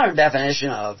 the modern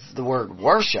definition of the word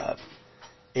worship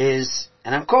is,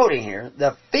 and I'm quoting here,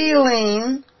 the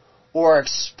feeling or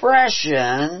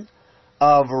expression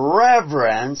of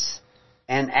reverence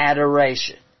and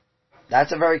adoration.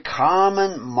 That's a very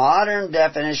common modern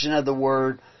definition of the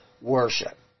word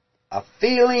worship. A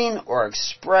feeling or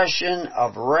expression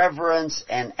of reverence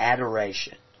and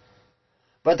adoration.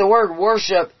 But the word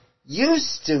worship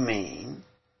used to mean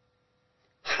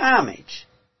homage,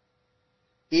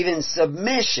 even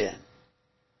submission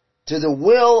to the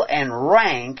will and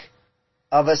rank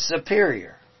of a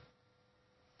superior.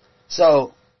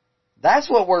 So, that's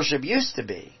what worship used to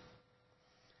be.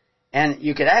 And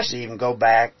you could actually even go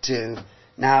back to,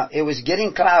 now it was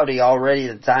getting cloudy already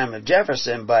at the time of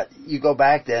Jefferson, but you go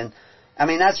back then, I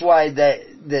mean that's why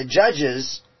the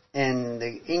judges in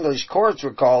the English courts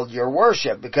were called your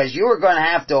worship, because you were going to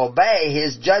have to obey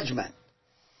his judgment.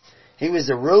 He was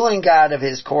the ruling God of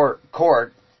his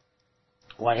court.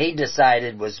 What he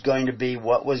decided was going to be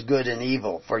what was good and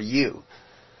evil for you,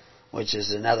 which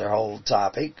is another whole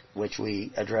topic, which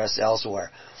we address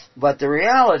elsewhere. But the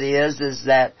reality is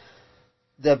that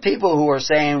the people who are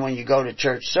saying when you go to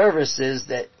church services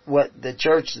that what the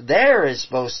church there is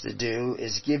supposed to do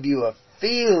is give you a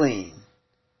feeling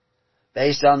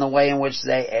based on the way in which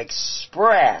they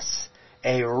express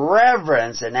a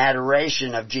reverence and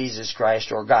adoration of Jesus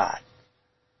Christ or God,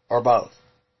 or both.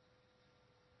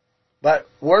 But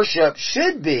worship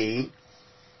should be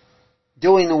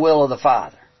doing the will of the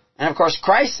Father. And of course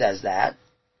Christ says that.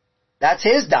 That's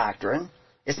His doctrine.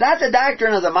 It's not the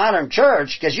doctrine of the modern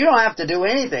church, because you don't have to do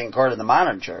anything according to the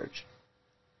modern church.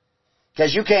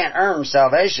 Because you can't earn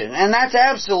salvation. And that's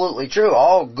absolutely true.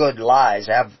 All good lies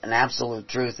have an absolute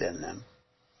truth in them.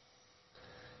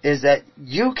 Is that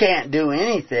you can't do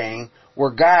anything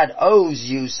where God owes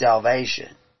you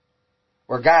salvation.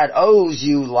 Where God owes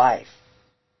you life.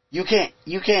 You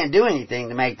can't do anything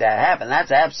to make that happen.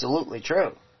 That's absolutely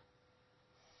true.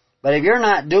 But if you're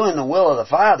not doing the will of the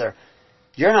Father,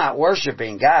 you're not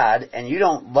worshiping God, and you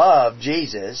don't love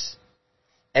Jesus,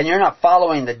 and you're not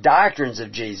following the doctrines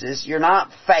of Jesus, you're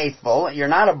not faithful, you're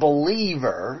not a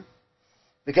believer,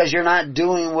 because you're not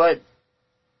doing what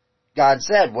God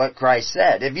said, what Christ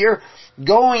said. If you're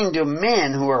going to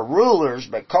men who are rulers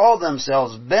but call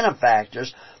themselves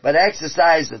benefactors but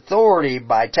exercise authority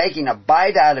by taking a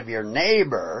bite out of your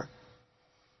neighbor,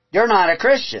 you're not a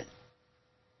Christian.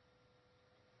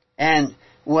 And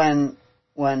when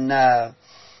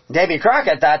Davy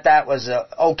Crockett thought that was an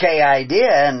okay idea,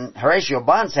 and Horatio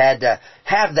Bunce had to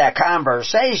have that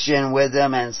conversation with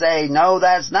him and say, no,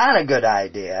 that's not a good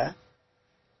idea,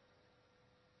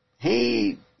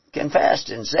 he confessed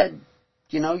and said,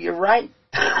 you're right.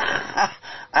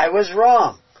 I was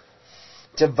wrong.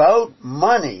 To vote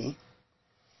money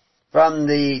from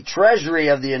the Treasury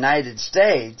of the United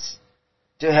States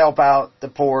to help out the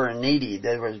poor and needy.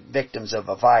 They were victims of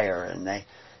a fire, and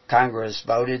Congress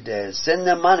voted to send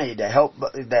them money to help.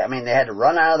 They had to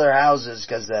run out of their houses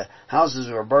because the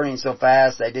houses were burning so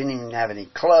fast. They didn't even have any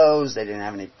clothes. They didn't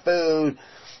have any food.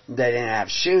 They didn't have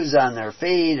shoes on their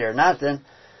feet or nothing.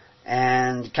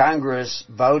 And Congress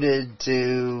voted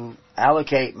to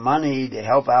allocate money to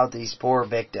help out these poor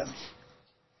victims.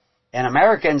 And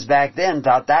Americans back then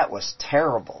thought that was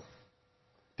terrible.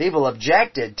 People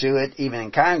objected to it even in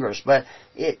Congress, but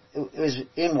it was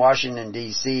in Washington,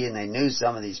 D.C., and they knew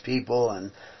some of these people,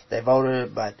 and they voted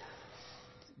it, but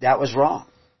that was wrong.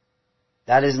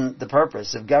 That isn't the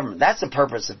purpose of government. That's the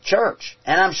purpose of church.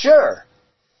 And I'm sure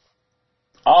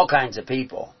all kinds of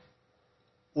people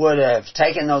would have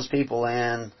taken those people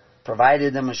in,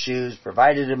 provided them with shoes,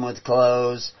 provided them with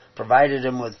clothes, provided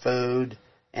them with food,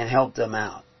 and helped them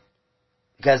out.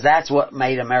 Because that's what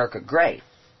made America great.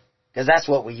 Because that's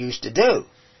what we used to do.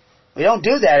 We don't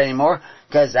do that anymore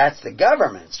because that's the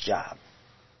government's job.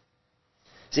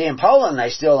 See, in Poland, they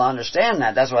still understand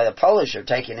that. That's why the Polish are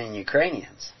taking in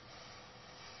Ukrainians.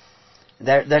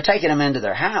 They're taking them into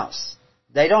their house.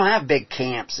 They don't have big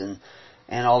camps and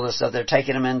all this stuff. They're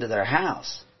taking them into their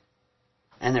house.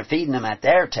 And they're feeding them at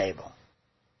their table.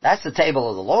 That's the table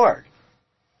of the Lord.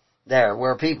 There,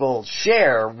 where people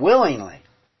share willingly.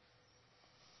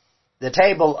 The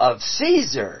table of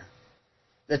Caesar.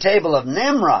 The table of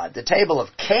Nimrod. The table of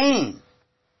Cain.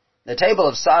 The table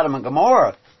of Sodom and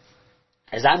Gomorrah.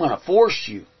 Is I'm going to force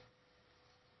you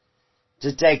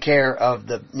to take care of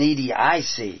the needy I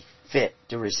see fit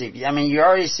to receive. You're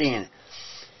already seeing it.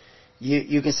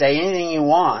 You can say anything you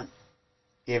want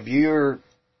if you're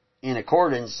in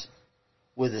accordance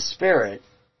with the spirit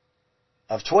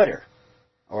of Twitter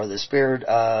or the spirit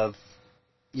of,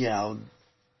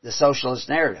 the socialist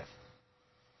narrative.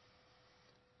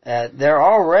 They're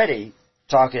already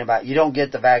talking about you don't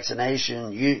get the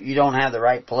vaccination, you don't have the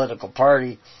right political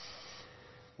party.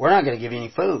 We're not going to give you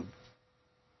any food.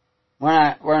 We're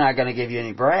not going to give you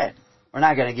any bread. We're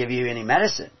not going to give you any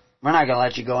medicine. We're not going to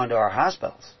let you go into our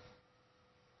hospitals.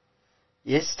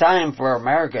 It's time for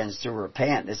Americans to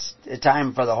repent. It's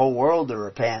time for the whole world to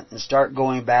repent and start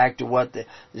going back to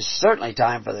it's certainly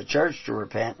time for the church to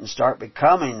repent and start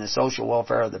becoming the social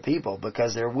welfare of the people,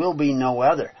 because there will be no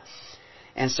other.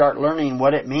 And start learning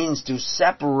what it means to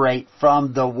separate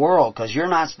from the world, because you're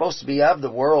not supposed to be of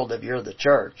the world if you're the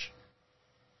church.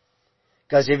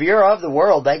 Because if you're of the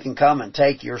world, they can come and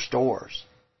take your stores.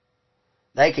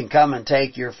 They can come and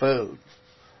take your food.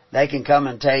 They can come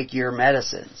and take your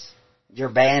medicines, your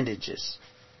bandages.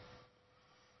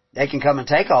 They can come and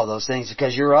take all those things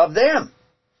because you're of them.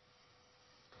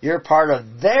 You're part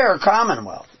of their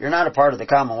commonwealth. You're not a part of the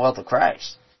commonwealth of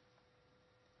Christ.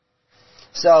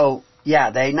 So,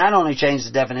 yeah, they not only changed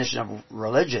the definition of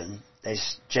religion, they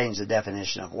changed the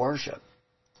definition of worship.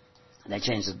 They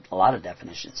changed a lot of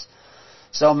definitions.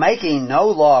 So making no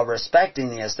law respecting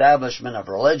the establishment of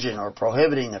religion or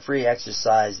prohibiting the free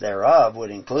exercise thereof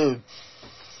would include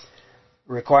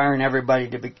requiring everybody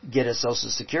to get a Social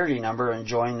Security number and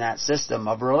join that system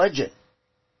of religion.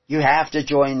 You have to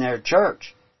join their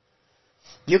church.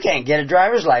 You can't get a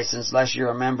driver's license unless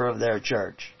you're a member of their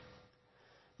church.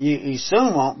 You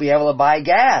soon won't be able to buy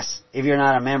gas if you're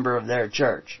not a member of their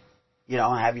church. You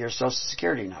don't have your Social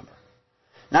Security number.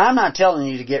 Now, I'm not telling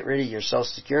you to get rid of your Social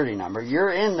Security number.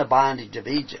 You're in the bondage of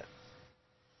Egypt.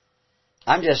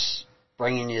 I'm just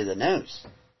bringing you the news.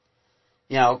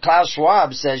 You know, Klaus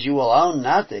Schwab says you will own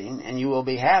nothing and you will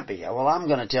be happy. Well, I'm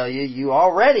going to tell you, you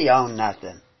already own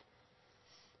nothing.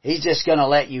 He's just going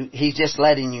to he's just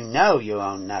letting you know you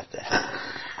own nothing.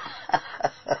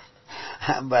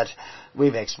 But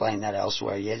we've explained that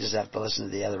elsewhere. You just have to listen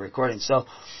to the other recordings. So,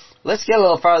 let's get a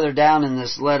little farther down in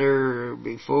this letter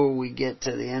before we get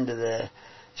to the end of the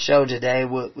show today.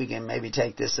 We can maybe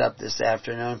take this up this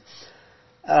afternoon.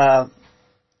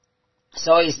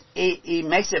 So he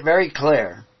makes it very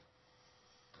clear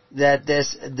that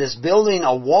this building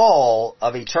a wall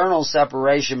of eternal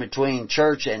separation between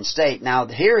church and state. Now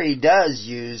here he does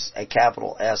use a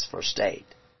capital S for state,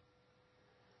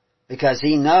 because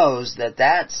he knows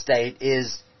that state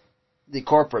is the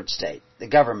corporate state, the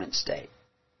government state.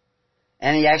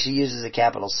 And he actually uses a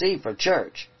capital C for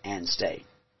church and state.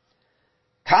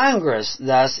 Congress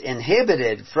thus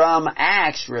inhibited from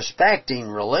acts respecting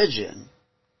religion,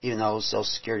 even though Social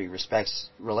Security respects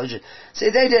religion. See,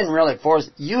 they didn't really force,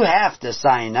 you have to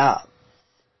sign up.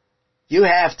 You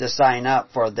have to sign up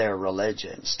for their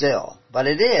religion still. But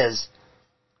it is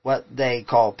what they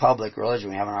call public religion.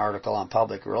 We have an article on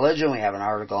public religion. We have an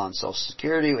article on Social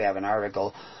Security. We have an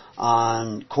article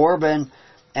on Corbin.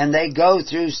 And they go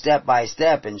through step by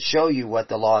step and show you what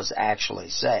the laws actually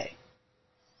say.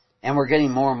 And we're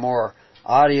getting more and more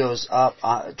audios up,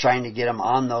 trying to get them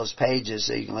on those pages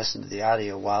so you can listen to the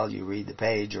audio while you read the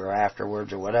page or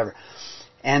afterwards or whatever.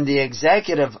 And the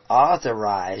executive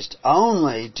authorized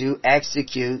only to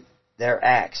execute their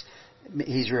acts.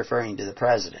 He's referring to the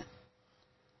president.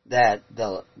 That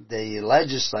the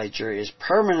legislature is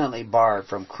permanently barred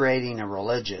from creating a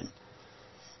religion.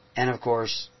 And of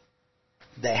course,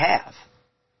 they have.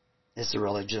 It's the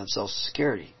religion of Social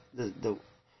Security.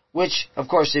 Which, of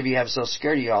course, if you have Social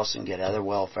Security, you also can get other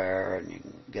welfare and you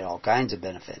can get all kinds of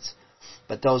benefits.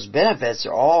 But those benefits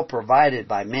are all provided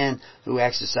by men who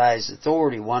exercise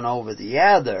authority one over the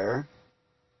other.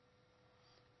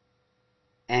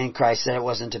 And Christ said it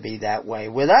wasn't to be that way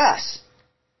with us.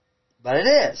 But it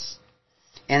is.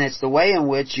 And it's the way in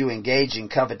which you engage in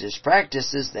covetous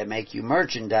practices that make you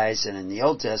merchandise. And in the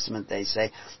Old Testament they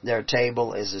say their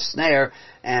table is a snare.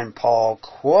 And Paul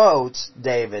quotes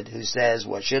David, who says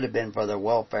what should have been for their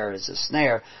welfare is a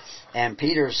snare. And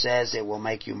Peter says it will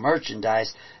make you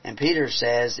merchandise. And Peter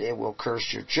says it will curse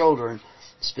your children,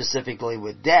 specifically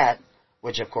with debt,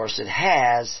 which of course it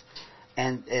has.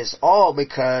 And it's all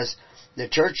because the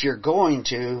church you're going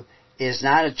to is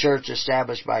not a church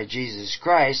established by Jesus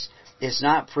Christ. It's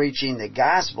not preaching the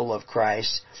gospel of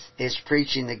Christ. It's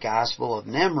preaching the gospel of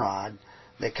Nimrod,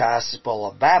 the gospel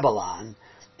of Babylon.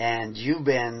 And you've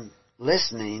been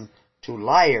listening to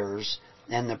liars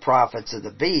and the prophets of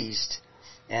the beast.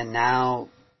 And now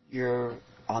you're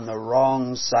on the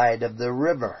wrong side of the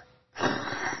river.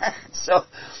 So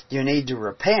you need to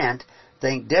repent,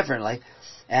 think differently,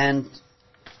 and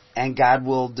God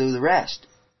will do the rest.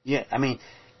 Yeah, I mean,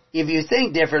 if you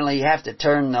think differently, you have to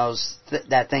turn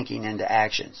that thinking into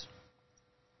actions.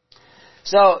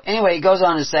 So, anyway, he goes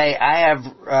on to say, I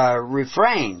have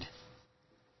refrained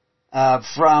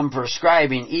from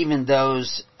prescribing even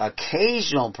those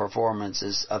occasional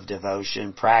performances of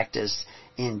devotion practiced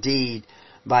indeed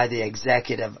by the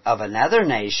executive of another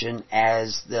nation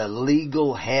as the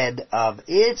legal head of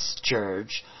its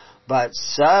church, but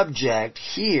subject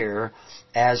here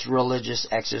as religious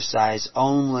exercise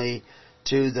only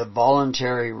to the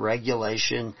voluntary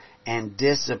regulation and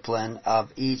discipline of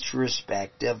each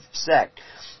respective sect.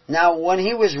 Now, when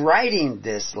he was writing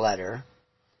this letter,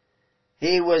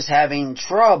 he was having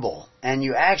trouble. And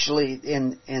you actually,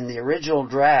 in the original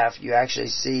draft, you actually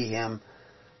see him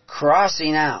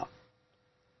crossing out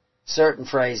certain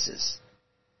phrases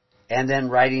and then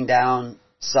writing down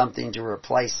something to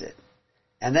replace it.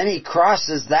 And then he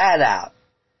crosses that out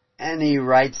and he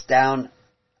writes down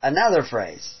another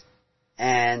phrase.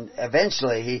 And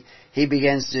eventually he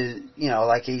begins to,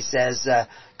 like he says,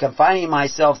 confining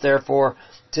myself therefore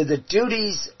to the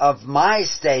duties of my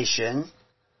station,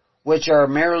 which are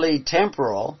merely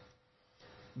temporal,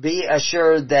 be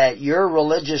assured that your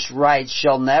religious rights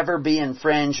shall never be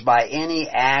infringed by any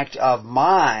act of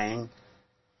mine,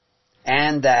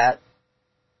 and that,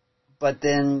 but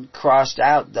then crossed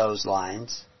out those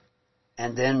lines,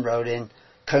 and then wrote in,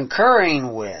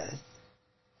 concurring with,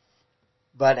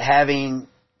 but having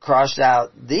crossed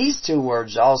out these two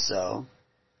words also,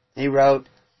 he wrote,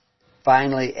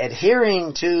 finally,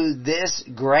 adhering to this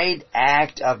great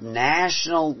act of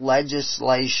national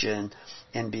legislation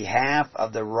in behalf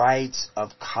of the rights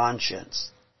of conscience.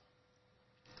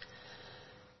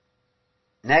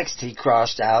 Next, he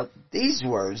crossed out these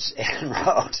words and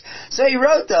wrote. So he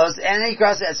wrote those and he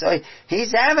crossed that. So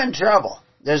he's having trouble.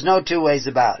 There's no two ways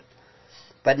about it.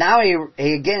 But now he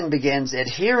again begins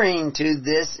adhering to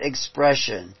this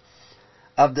expression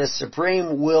of the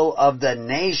supreme will of the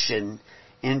nation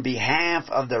in behalf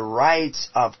of the rights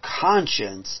of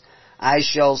conscience. I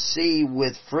shall see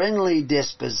with friendly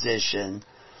disposition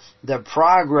the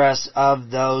progress of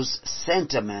those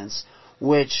sentiments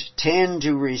which tend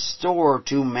to restore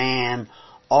to man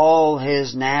all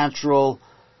his natural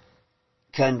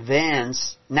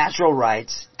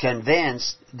rights,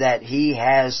 convinced that he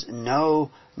has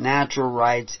no natural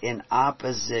rights in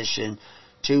opposition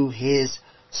to his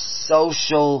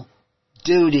social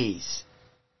duties.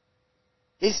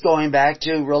 He's going back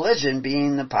to religion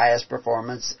being the pious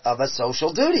performance of a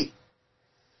social duty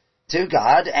to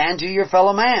God and to your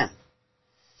fellow man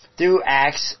through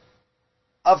acts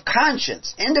of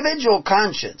conscience, individual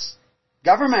conscience.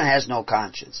 Government has no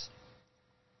conscience.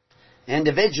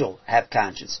 Individuals have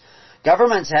conscience.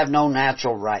 Governments have no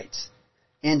natural rights.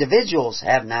 Individuals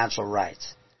have natural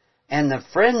rights. And the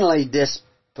friendly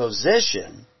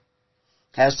disposition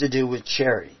has to do with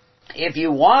charity. If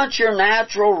you want your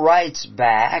natural rights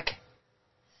back,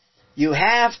 you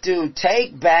have to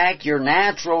take back your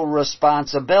natural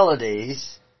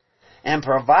responsibilities and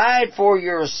provide for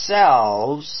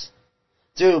yourselves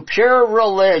through pure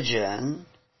religion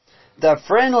the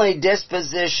friendly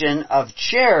disposition of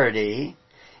charity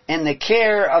and the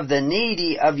care of the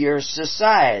needy of your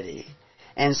society,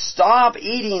 and stop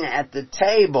eating at the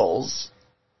tables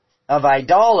of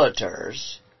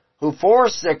idolaters who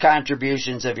force the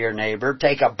contributions of your neighbor,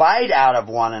 take a bite out of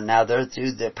one another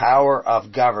through the power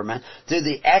of government, through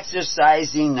the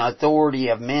exercising authority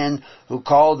of men who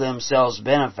call themselves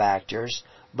benefactors,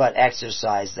 but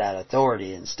exercise that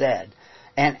authority instead,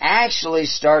 and actually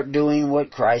start doing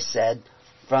what Christ said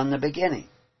from the beginning.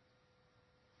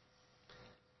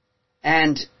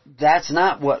 And that's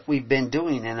not what we've been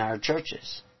doing in our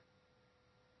churches.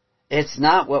 It's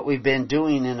not what we've been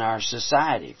doing in our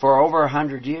society for over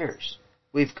 100 years.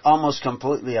 We've almost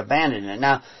completely abandoned it.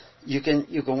 Now, you can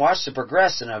watch the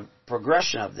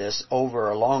progression of this over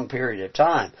a long period of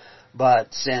time.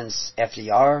 But since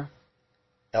FDR,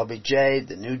 LBJ,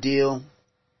 the New Deal,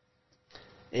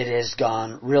 it has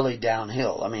gone really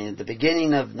downhill. I mean, at the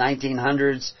beginning of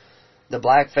 1900s, the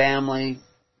black family,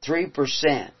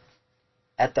 3%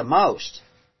 at the most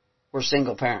were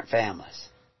single-parent families.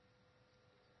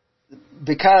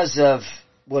 Because of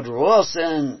Woodrow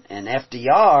Wilson and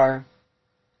FDR,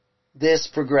 this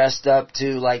progressed up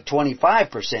to like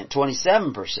 25%,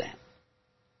 27%.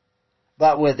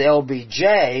 But with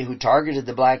LBJ, who targeted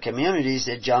the black communities,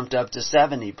 it jumped up to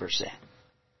 70%.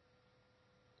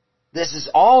 This is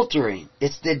altering.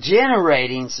 It's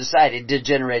degenerating society. It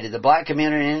degenerated the black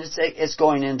community, and it's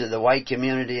going into the white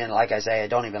community. And like I say, I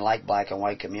don't even like black and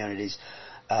white communities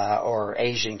or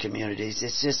Asian communities.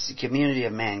 It's just the community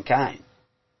of mankind.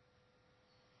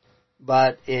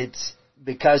 But it's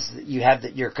because you have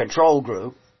your control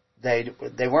group. They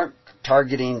weren't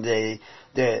targeting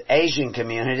the Asian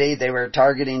community. They were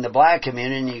targeting the black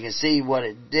community, and you can see what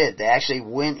it did. They actually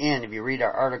went in. If you read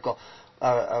our article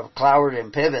of Cloward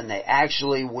and Piven, they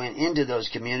actually went into those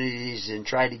communities and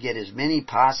tried to get as many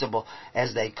possible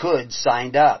as they could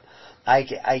signed up.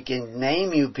 I can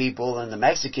name you people in the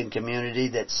Mexican community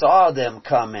that saw them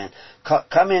come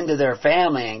into their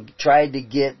family and tried to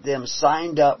get them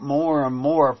signed up more and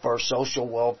more for social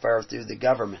welfare through the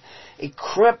government. It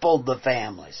crippled the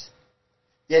families.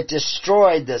 It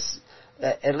destroyed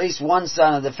at least one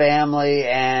son of the family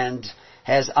and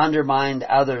has undermined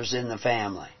others in the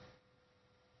family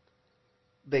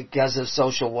because of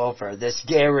social welfare, this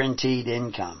guaranteed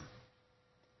income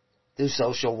through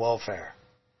social welfare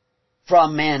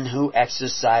from men who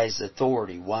exercise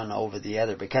authority one over the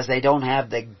other because they don't have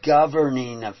the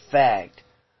governing effect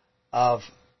of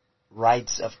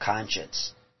rights of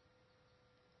conscience.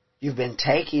 You've been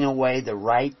taking away the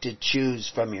right to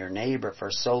choose from your neighbor for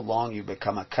so long you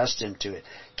become accustomed to it.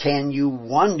 Can you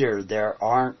wonder there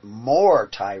aren't more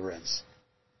tyrants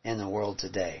in the world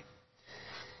today.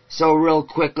 So real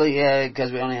quickly,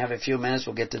 because we only have a few minutes,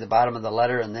 we'll get to the bottom of the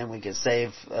letter and then we can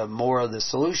save more of the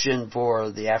solution for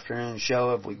the afternoon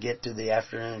show. If we get to the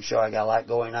afternoon show, I got a lot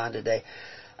going on today.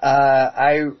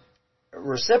 I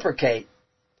reciprocate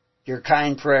your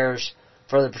kind prayers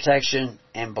for the protection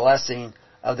and blessing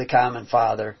of the common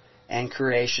Father and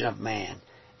creation of man,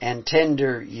 and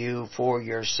tender you for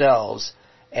yourselves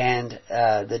and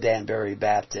the Danbury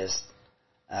Baptist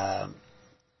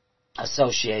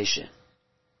Association.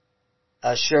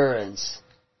 Assurance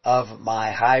of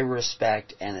my high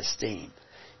respect and esteem.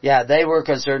 Yeah, they were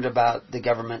concerned about the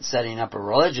government setting up a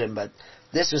religion, but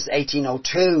this was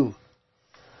 1802.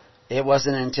 It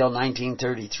wasn't until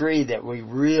 1933 that we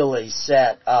really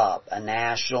set up a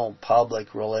national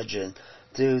public religion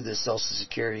through the Social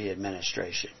Security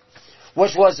Administration,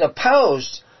 which was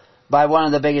opposed by one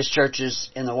of the biggest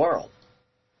churches in the world,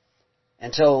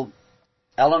 until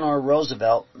Eleanor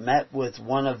Roosevelt met with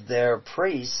one of their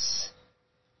priests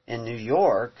in New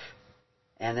York,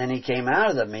 and then he came out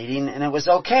of the meeting and it was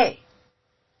okay.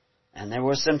 And there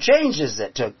were some changes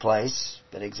that took place,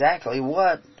 but exactly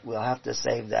what, we'll have to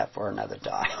save that for another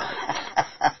time.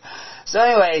 So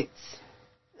anyway,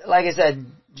 like I said,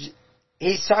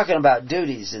 he's talking about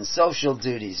duties and social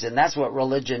duties, and that's what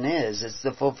religion is. It's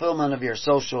the fulfillment of your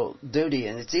social duty,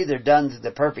 and it's either done through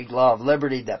the perfect law of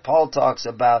liberty that Paul talks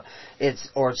about,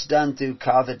 or it's done through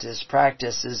covetous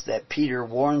practices that Peter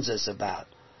warns us about.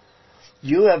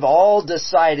 You have all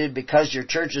decided, because your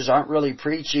churches aren't really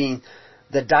preaching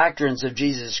the doctrines of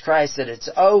Jesus Christ, that it's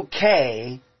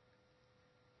okay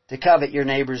to covet your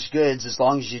neighbor's goods as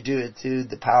long as you do it through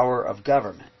the power of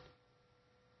government.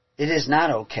 It is not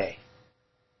okay.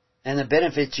 And the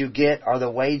benefits you get are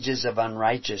the wages of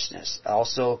unrighteousness,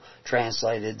 also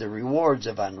translated the rewards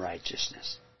of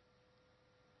unrighteousness.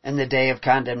 And the day of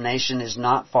condemnation is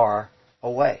not far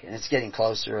away. And it's getting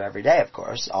closer every day, of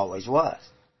course, always was.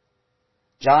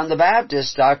 John the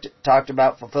Baptist talked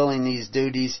about fulfilling these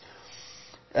duties,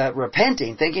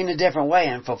 repenting, thinking a different way,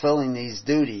 and fulfilling these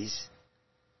duties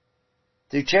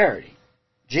through charity.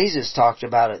 Jesus talked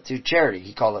about it through charity.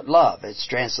 He called it love. It's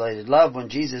translated love when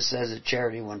Jesus says it,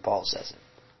 charity when Paul says it.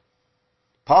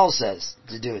 Paul says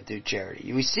to do it through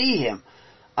charity. We see him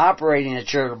operating a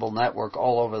charitable network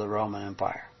all over the Roman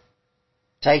Empire.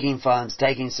 Taking funds,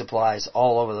 taking supplies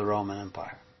all over the Roman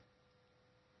Empire.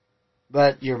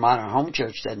 But your modern home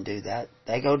church doesn't do that.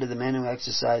 They go to the men who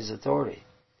exercise authority.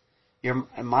 Your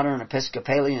modern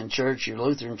Episcopalian church, your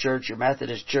Lutheran church, your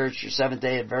Methodist church, your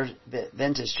Seventh-day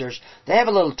Adventist church, they have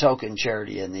a little token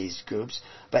charity in these groups,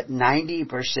 but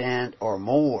 90% or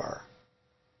more,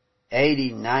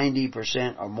 80,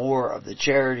 90% or more of the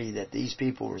charity that these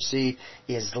people receive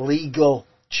is legal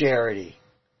charity,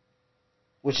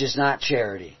 which is not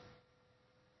charity.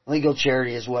 Legal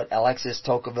charity is what Alexis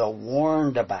Tocqueville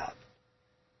warned about,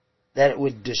 that it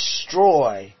would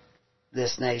destroy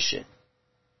this nation.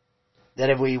 That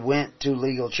if we went to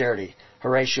legal charity,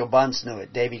 Horatio Bunce knew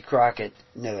it, Davy Crockett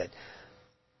knew it,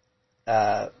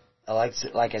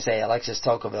 Alexis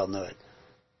Tocqueville knew it.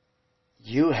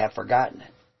 You have forgotten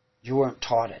it. You weren't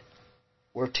taught it.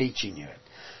 We're teaching you it.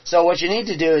 So what you need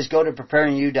to do is go to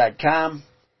preparingyou.com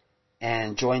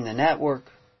and join the network.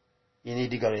 You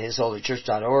need to go to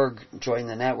hisholychurch.org and join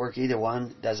the network. Either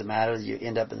one, doesn't matter. You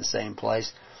end up in the same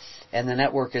place. And the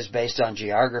network is based on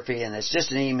geography, and it's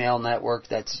just an email network.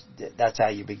 That's how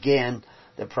you begin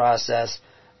the process.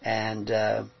 And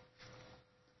then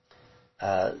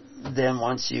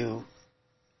once you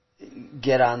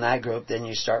get on that group, then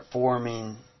you start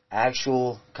forming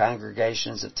actual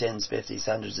congregations of tens, fifties,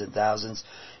 hundreds, and thousands.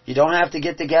 You don't have to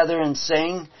get together and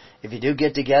sing. If you do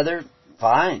get together,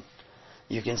 fine.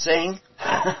 You can sing.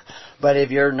 But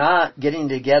if you're not getting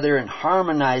together and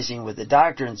harmonizing with the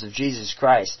doctrines of Jesus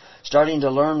Christ, starting to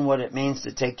learn what it means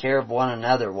to take care of one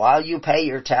another while you pay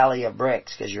your tally of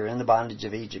bricks, because you're in the bondage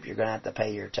of Egypt, you're going to have to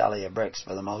pay your tally of bricks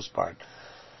for the most part.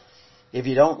 If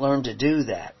you don't learn to do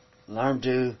that, learn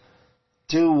to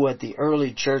do what the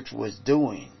early church was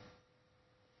doing,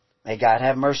 may God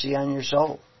have mercy on your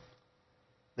soul.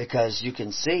 Because you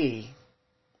can see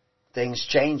things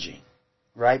changing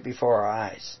right before our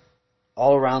eyes.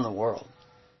 All around the world.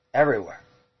 Everywhere.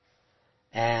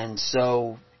 And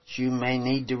so you may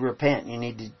need to repent. You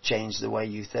need to change the way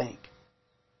you think.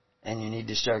 And you need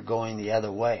to start going the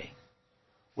other way.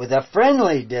 With a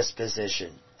friendly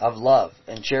disposition of love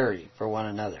and charity for one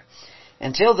another.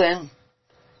 Until then,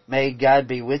 may God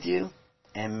be with you.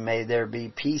 And may there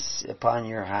be peace upon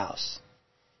your house.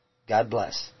 God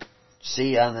bless.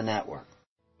 See you on the network.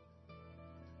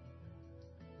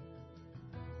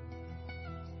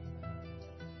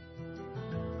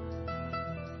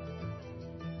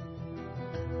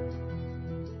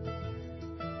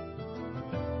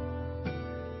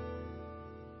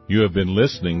 You have been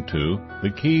listening to The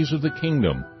Keys of the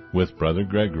Kingdom with Brother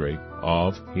Gregory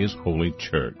of His Holy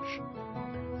Church.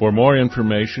 For more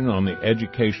information on the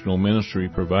educational ministry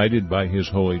provided by His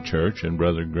Holy Church and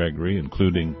Brother Gregory,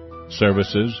 including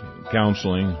services,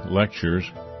 counseling, lectures,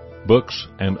 books,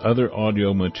 and other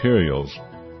audio materials,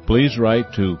 please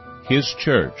write to His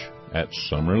Church at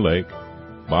Summer Lake,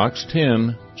 Box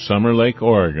 10, Summer Lake,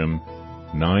 Oregon,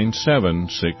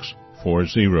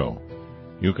 97640.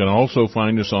 You can also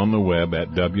find us on the web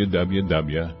at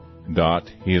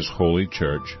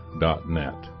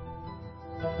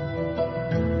www.hisholychurch.net.